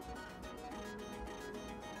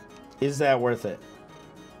 Is that worth it?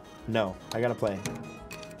 No, I gotta play.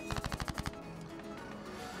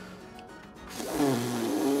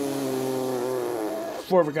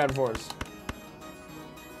 Four of a kind 4s.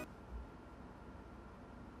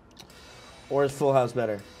 Or is full house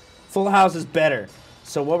better? Full house is better.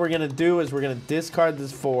 So what we're gonna do is we're gonna discard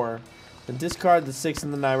this 4 and discard the 6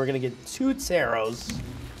 and the 9. We're gonna get 2 tarots.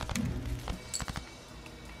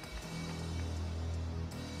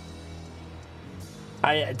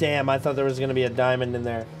 Damn, I thought there was gonna be a diamond in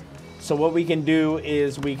there. So what we can do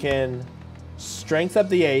is we can strength up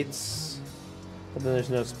the 8s, but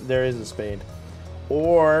then there is a spade.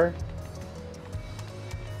 Or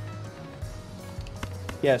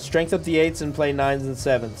yeah, strength up the 8s and play 9s and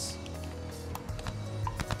 7s.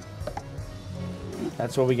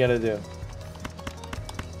 That's what we gotta do.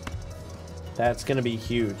 That's gonna be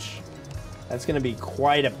huge. That's gonna be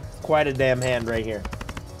quite a damn hand right here.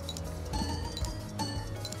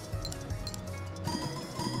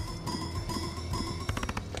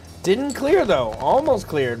 Didn't clear though. Almost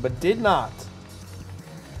cleared, but did not.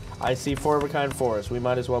 I see 4 of a kind 4s. We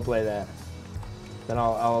might as well play that. Then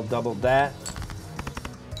I'll double that.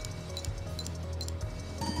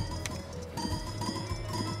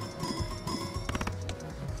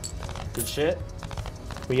 Good shit.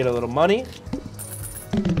 We get a little money.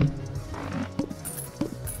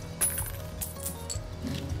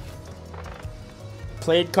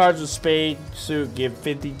 Played cards with spade suit give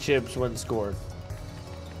 50 chips when scored.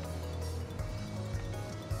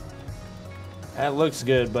 That looks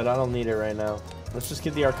good, but I don't need it right now. Let's just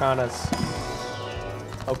get the Arcanas.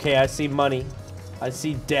 Okay, I see money. I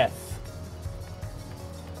see death.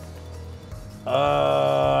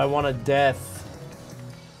 I want a death.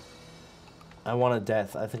 I want a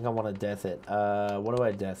death. I think I want to death it. What do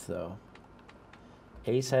I death, though?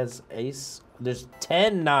 Ace has ace. There's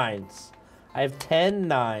 10 9s. I have 10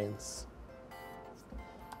 9s.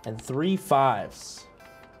 And 3 5s.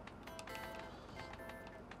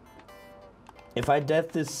 If I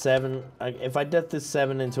death this 7, if I death this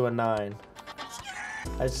 7 into a 9,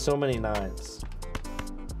 I have so many 9s.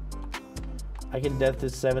 I can death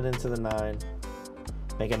this 7 into the 9,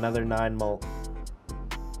 make another 9 molt.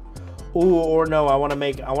 Ooh, or no, I want to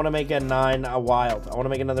make a 9 a wild. I want to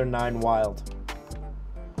make another 9 wild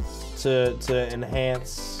to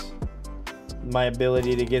enhance my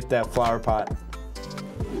ability to get that flower pot.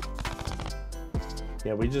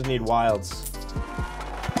 Yeah, we just need wilds.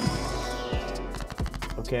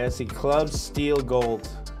 Okay, I see clubs, steel, gold.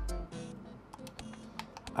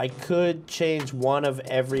 I could change one of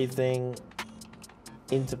everything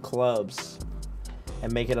into clubs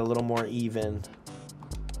and make it a little more even.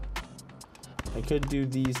 I could do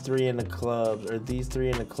these 3 in the clubs, or these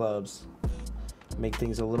 3 in the clubs. Make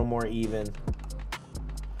things a little more even.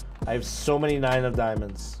 I have so many 9 of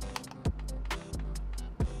diamonds.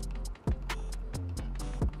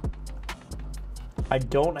 I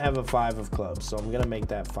don't have a 5 of clubs, so I'm gonna make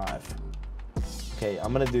that 5. Okay,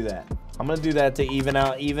 I'm gonna do that. I'm gonna do that to even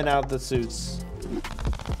out the suits.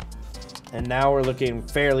 And now we're looking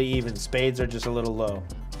fairly even. Spades are just a little low.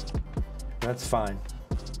 That's fine.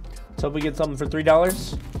 Let's hope we get something for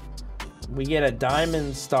 $3. We get a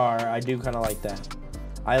diamond star. I do kind of like that.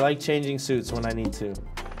 I like changing suits when I need to.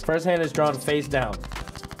 First hand is drawn face down.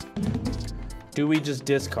 Do we just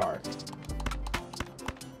discard?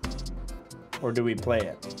 Or do we play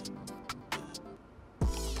it?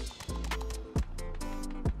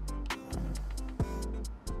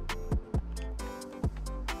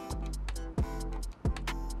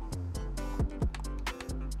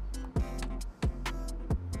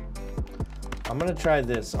 I'm gonna try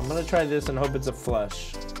this. I'm gonna try this and hope it's a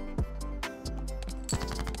flush.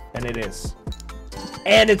 And it is.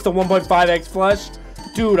 And it's the 1.5x flush.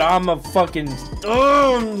 Dude, I'm a fucking...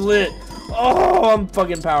 Oh, I'm lit. Oh, I'm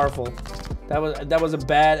fucking powerful. That was a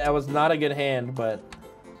bad... That was not a good hand, but...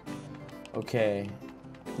 Okay.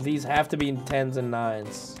 These have to be 10s and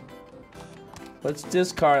 9s. Let's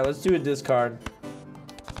discard. Let's do a discard.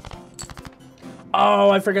 Oh,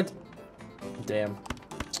 I forgot... Damn.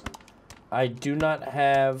 I do not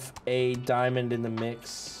have a diamond in the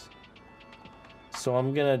mix. So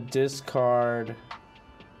I'm gonna discard...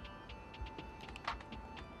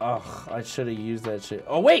 Ugh, I should have used that shit.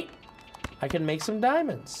 Oh, wait! I can make some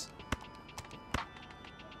diamonds.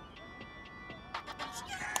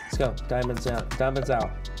 Let's go. Diamonds out. Diamonds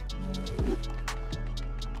out.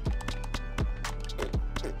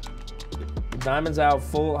 Diamonds out.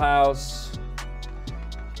 Full house.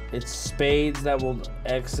 It's spades that will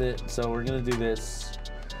exit. So we're gonna do this.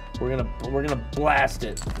 We're gonna blast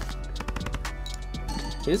it.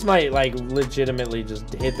 This might like legitimately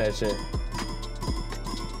just hit that shit.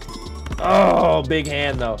 Oh, big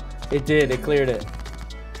hand though. It did. It cleared it.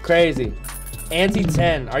 Crazy. Ante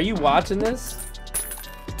 10. Are you watching this?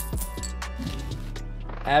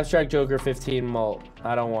 Abstract Joker 15 mult.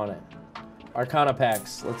 I don't want it. Arcana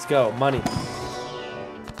packs. Let's go. Money.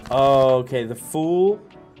 Okay, the Fool.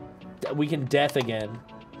 We can death again.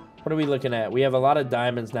 What are we looking at? We have a lot of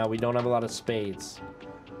diamonds now. We don't have a lot of spades.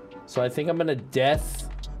 So I think I'm gonna death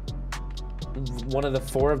one of the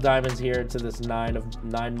 4 of diamonds here to this 9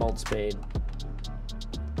 mult spade.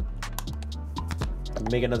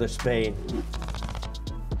 Make another spade.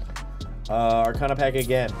 Arcana pack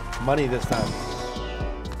again. Money this time.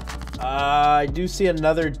 I do see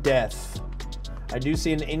another death. I do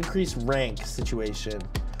see an increased rank situation.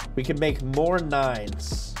 We can make more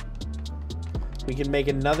 9s. We can make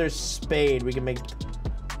another spade. We can make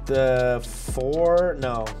the 4.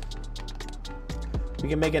 No. We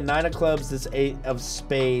can make a 9 of clubs, this 8 of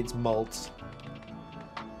spades mult.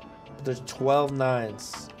 But there's 12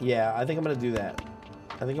 9s. Yeah, I think I'm going to do that.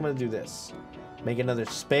 I think I'm going to do this. Make another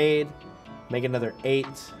spade. Make another 8.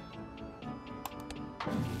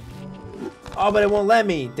 Oh, but it won't let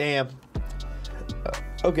me. Damn.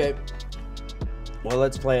 Okay. Well,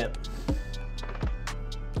 let's play it.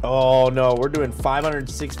 Oh, no. We're doing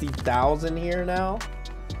 560,000 here now.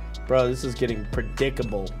 Bro, this is getting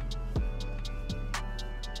predictable.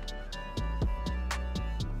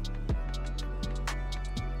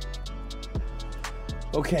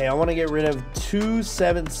 Okay, I want to get rid of 2,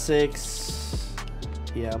 7, 6.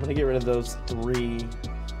 Yeah, I'm going to get rid of those 3.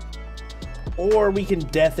 Or we can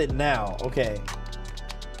death it now. Okay.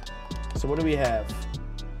 So what do we have?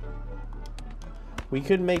 We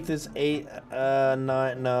could make this 8, 9,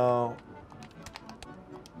 no.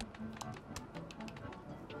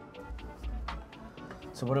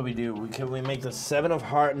 So what do we do? Can we make the 7 of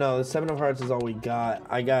hearts? No, the 7 of hearts is all we got.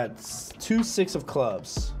 I got 2 6 of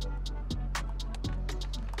clubs.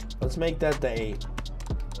 Let's make that the 8.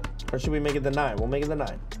 Or should we make it the 9? We'll make it the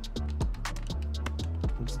 9.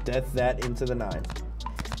 Let's death that into the 9.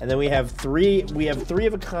 And then we have 3 of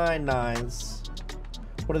a kind 9s.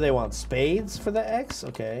 What do they want? Spades for the X?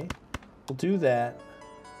 Okay. We'll do that.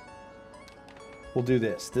 We'll do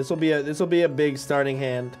this. This will be a big starting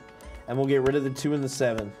hand. And we'll get rid of the 2 and the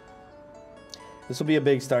 7. This will be a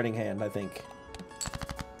big starting hand, I think.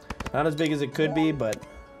 Not as big as it could be, but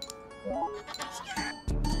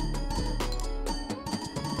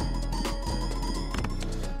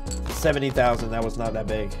 70,000, that was not that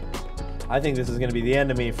big. I think this is going to be the end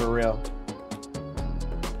of me for real.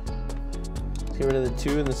 Let's get rid of the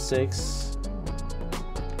 2 and the 6.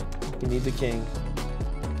 We need the king.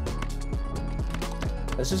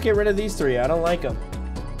 Let's just get rid of these 3. I don't like them.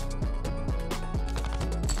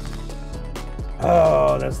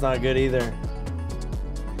 Oh, that's not good either.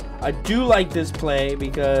 I do like this play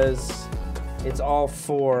because it's all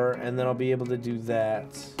 4, and then I'll be able to do that.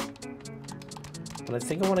 But I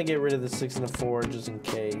think I want to get rid of the 6 and the 4 just in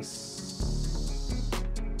case.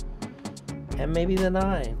 And maybe the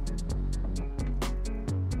 9.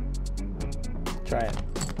 Try it.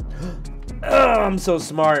 Oh, I'm so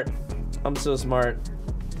smart. I'm so smart.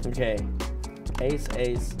 Okay. Ace,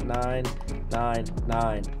 ace, 9, 9,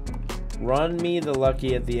 9. Run me the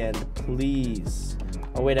lucky at the end, please.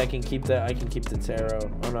 Oh wait, I can keep the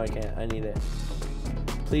tarot. Oh no, I can't. I need it.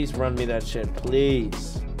 Please run me that shit,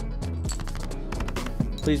 please.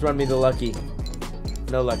 Please run me the lucky.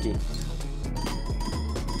 No lucky.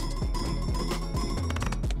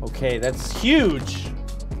 Okay, that's huge.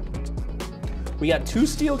 We got 2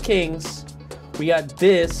 steel kings. We got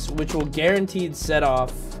this, which will guaranteed set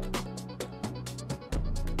off.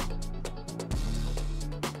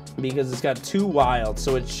 Because it's got 2 wild,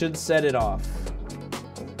 so it should set it off.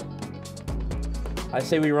 I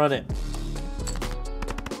say we run it.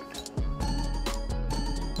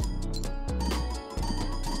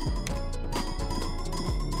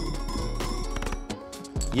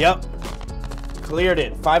 Yep. Cleared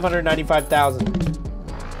it. 595,000.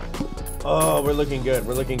 Oh, we're looking good.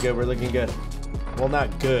 We're looking good. We're looking good. Well,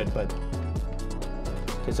 not good, but...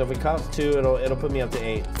 Okay, so if it costs 2, it'll put me up to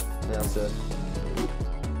 8. That's it.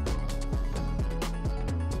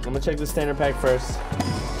 I'm gonna check the standard pack first.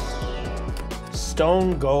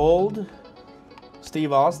 Stone Gold.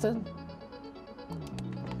 Steve Austin.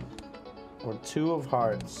 Or 2 of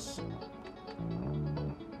Hearts.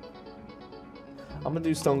 I'm gonna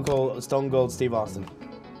do Stone Gold Steve Austin.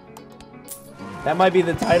 That might be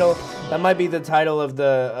the title. That might be the title of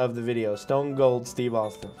the video. Stone Gold Steve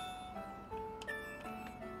Austin.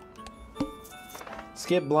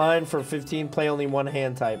 Skip blind for 15. Play only 1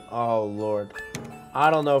 hand type. Oh lord. I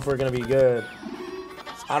don't know if we're gonna be good.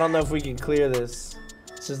 I don't know if we can clear this.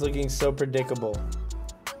 This is looking so predictable.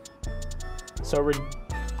 So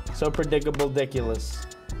predictable, ridiculous.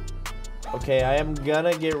 Okay, I am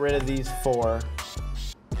gonna get rid of these 4.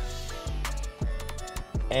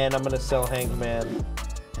 And I'm gonna sell Hangman.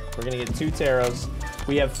 We're gonna get 2 tarots.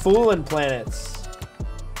 We have Fool and Planets.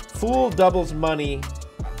 Fool doubles money.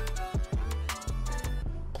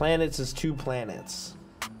 Planets is 2 planets.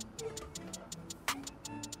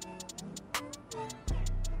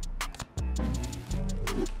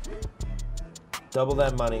 Double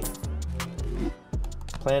that money.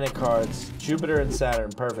 Planet cards. Jupiter and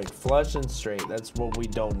Saturn. Perfect. Flush and straight. That's what we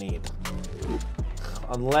don't need.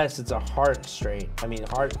 Unless it's a heart straight. I mean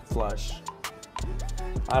heart flush.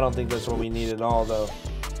 I don't think that's what we need at all though.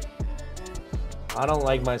 I don't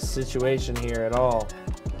like my situation here at all.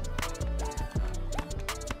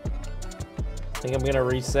 I think I'm gonna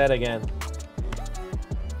reset again.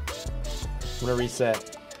 I'm gonna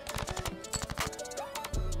reset.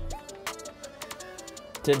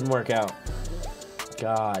 Didn't work out.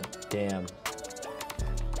 God damn.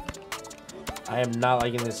 I am not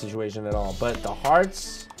liking this situation at all. But the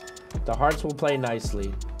hearts will play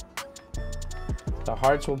nicely. The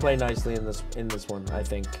hearts will play nicely in this one, I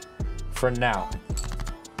think. For now.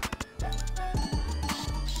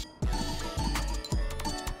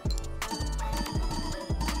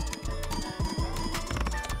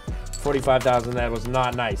 $45,000. That was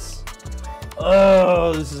not nice.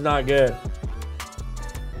 Oh, this is not good.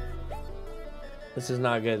 This is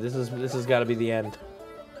not good. This has got to be the end.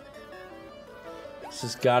 This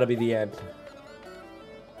has got to be the end.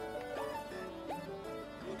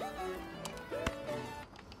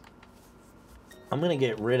 I'm gonna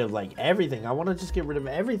get rid of like everything. I want to just get rid of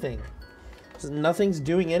everything. Nothing's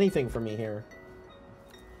doing anything for me here.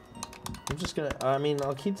 I'm just gonna. I mean,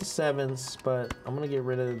 I'll keep the 7s, but I'm gonna get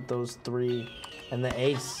rid of those 3 and the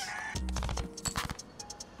ace.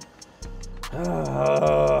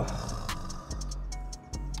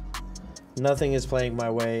 Nothing is playing my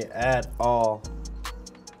way at all.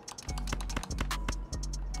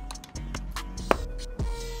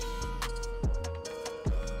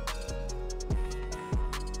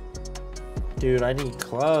 Dude, I need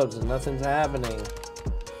clubs and nothing's happening.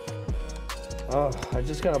 Oh, I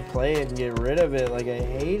just gotta play it and get rid of it. Like, I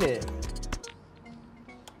hate it.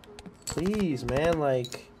 Please, man,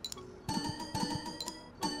 like...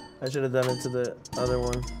 I should have done it to the other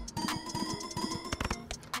one.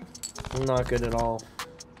 Not good at all.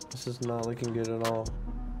 This is not looking good at all.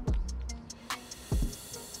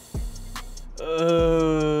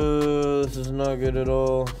 This is not good at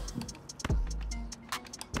all.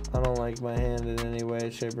 I don't like my hand in any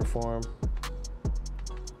way, shape, or form.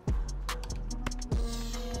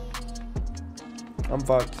 I'm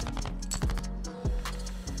fucked.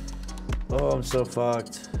 Oh, I'm so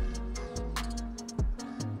fucked.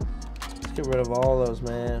 Let's get rid of all those,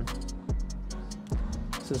 man.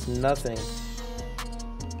 This is nothing.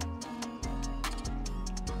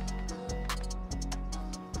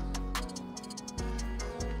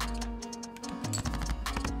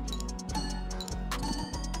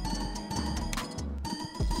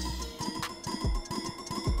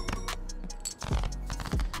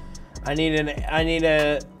 I need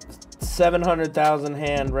a 700,000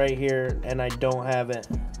 hand right here, and I don't have it.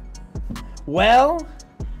 Well,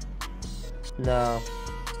 no.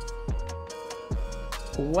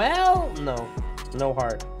 Well, no. No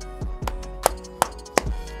heart.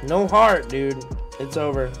 No heart, dude. It's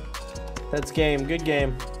over. That's game. Good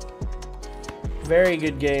game. Very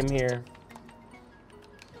good game here.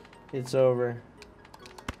 It's over.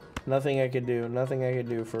 Nothing I could do. Nothing I could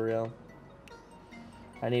do for real.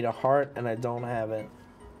 I need a heart, and I don't have it.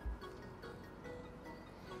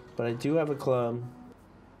 But I do have a club.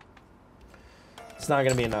 It's not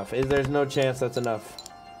going to be enough. There's no chance that's enough.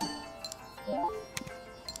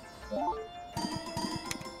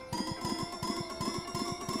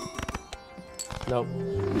 Nope.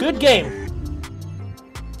 Good game.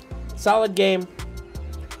 Solid game.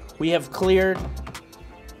 We have cleared.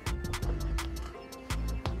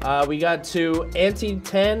 We got to ante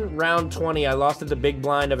 10, round 20. I lost at the big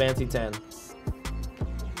blind of ante 10.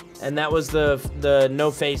 And that was the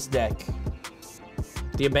no face deck.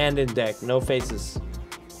 The abandoned deck, no faces.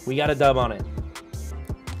 We got a dub on it.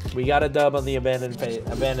 We got a dub on the abandoned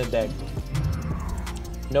deck.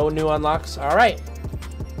 No new unlocks. All right.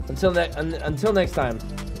 Until next time.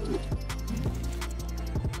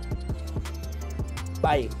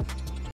 Bye.